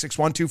 NMLS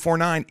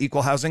 461249,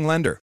 Equal Housing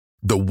Lender.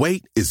 The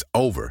wait is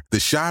over.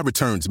 The Chi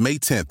returns May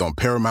 10th on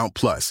Paramount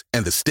Plus,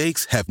 and the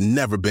stakes have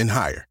never been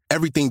higher.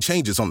 Everything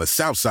changes on the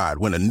South Side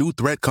when a new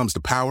threat comes to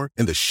power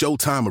in the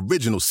Showtime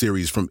original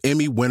series from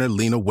Emmy winner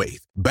Lena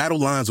Waithe. Battle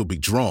lines will be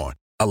drawn,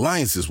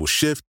 alliances will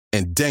shift,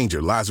 and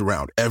danger lies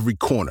around every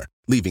corner,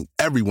 leaving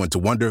everyone to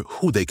wonder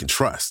who they can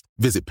trust.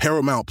 Visit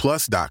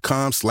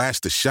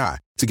ParamountPlus.com/The Chi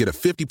to get a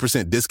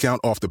 50% discount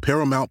off the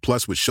Paramount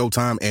Plus with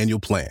Showtime annual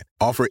plan.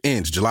 Offer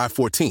ends July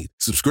 14th.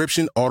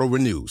 Subscription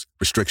auto-renews.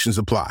 Restrictions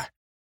apply.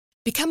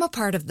 Become a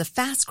part of the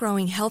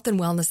fast-growing health and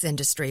wellness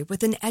industry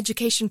with an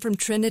education from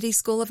Trinity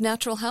School of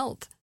Natural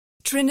Health.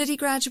 Trinity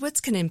graduates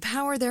can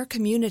empower their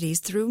communities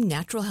through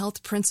natural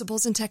health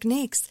principles and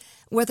techniques,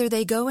 whether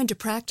they go into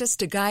practice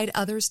to guide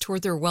others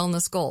toward their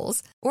wellness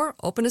goals or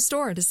open a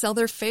store to sell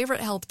their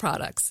favorite health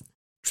products.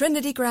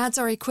 Trinity grads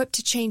are equipped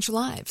to change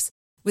lives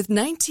with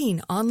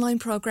 19 online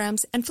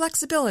programs and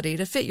flexibility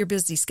to fit your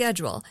busy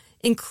schedule,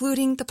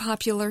 including the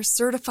popular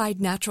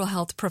Certified Natural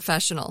Health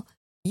Professional.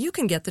 You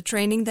can get the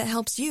training that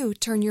helps you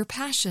turn your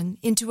passion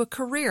into a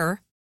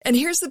career. And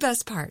here's the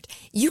best part.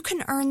 You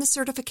can earn the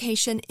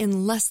certification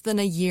in less than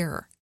a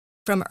year.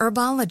 From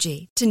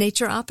herbology to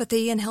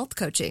naturopathy and health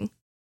coaching,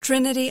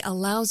 Trinity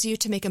allows you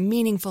to make a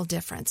meaningful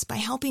difference by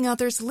helping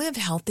others live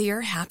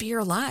healthier,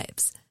 happier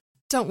lives.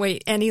 Don't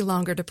wait any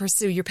longer to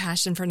pursue your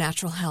passion for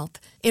natural health.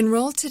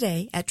 Enroll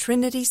today at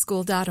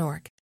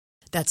trinityschool.org.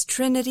 That's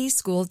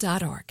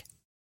trinityschool.org.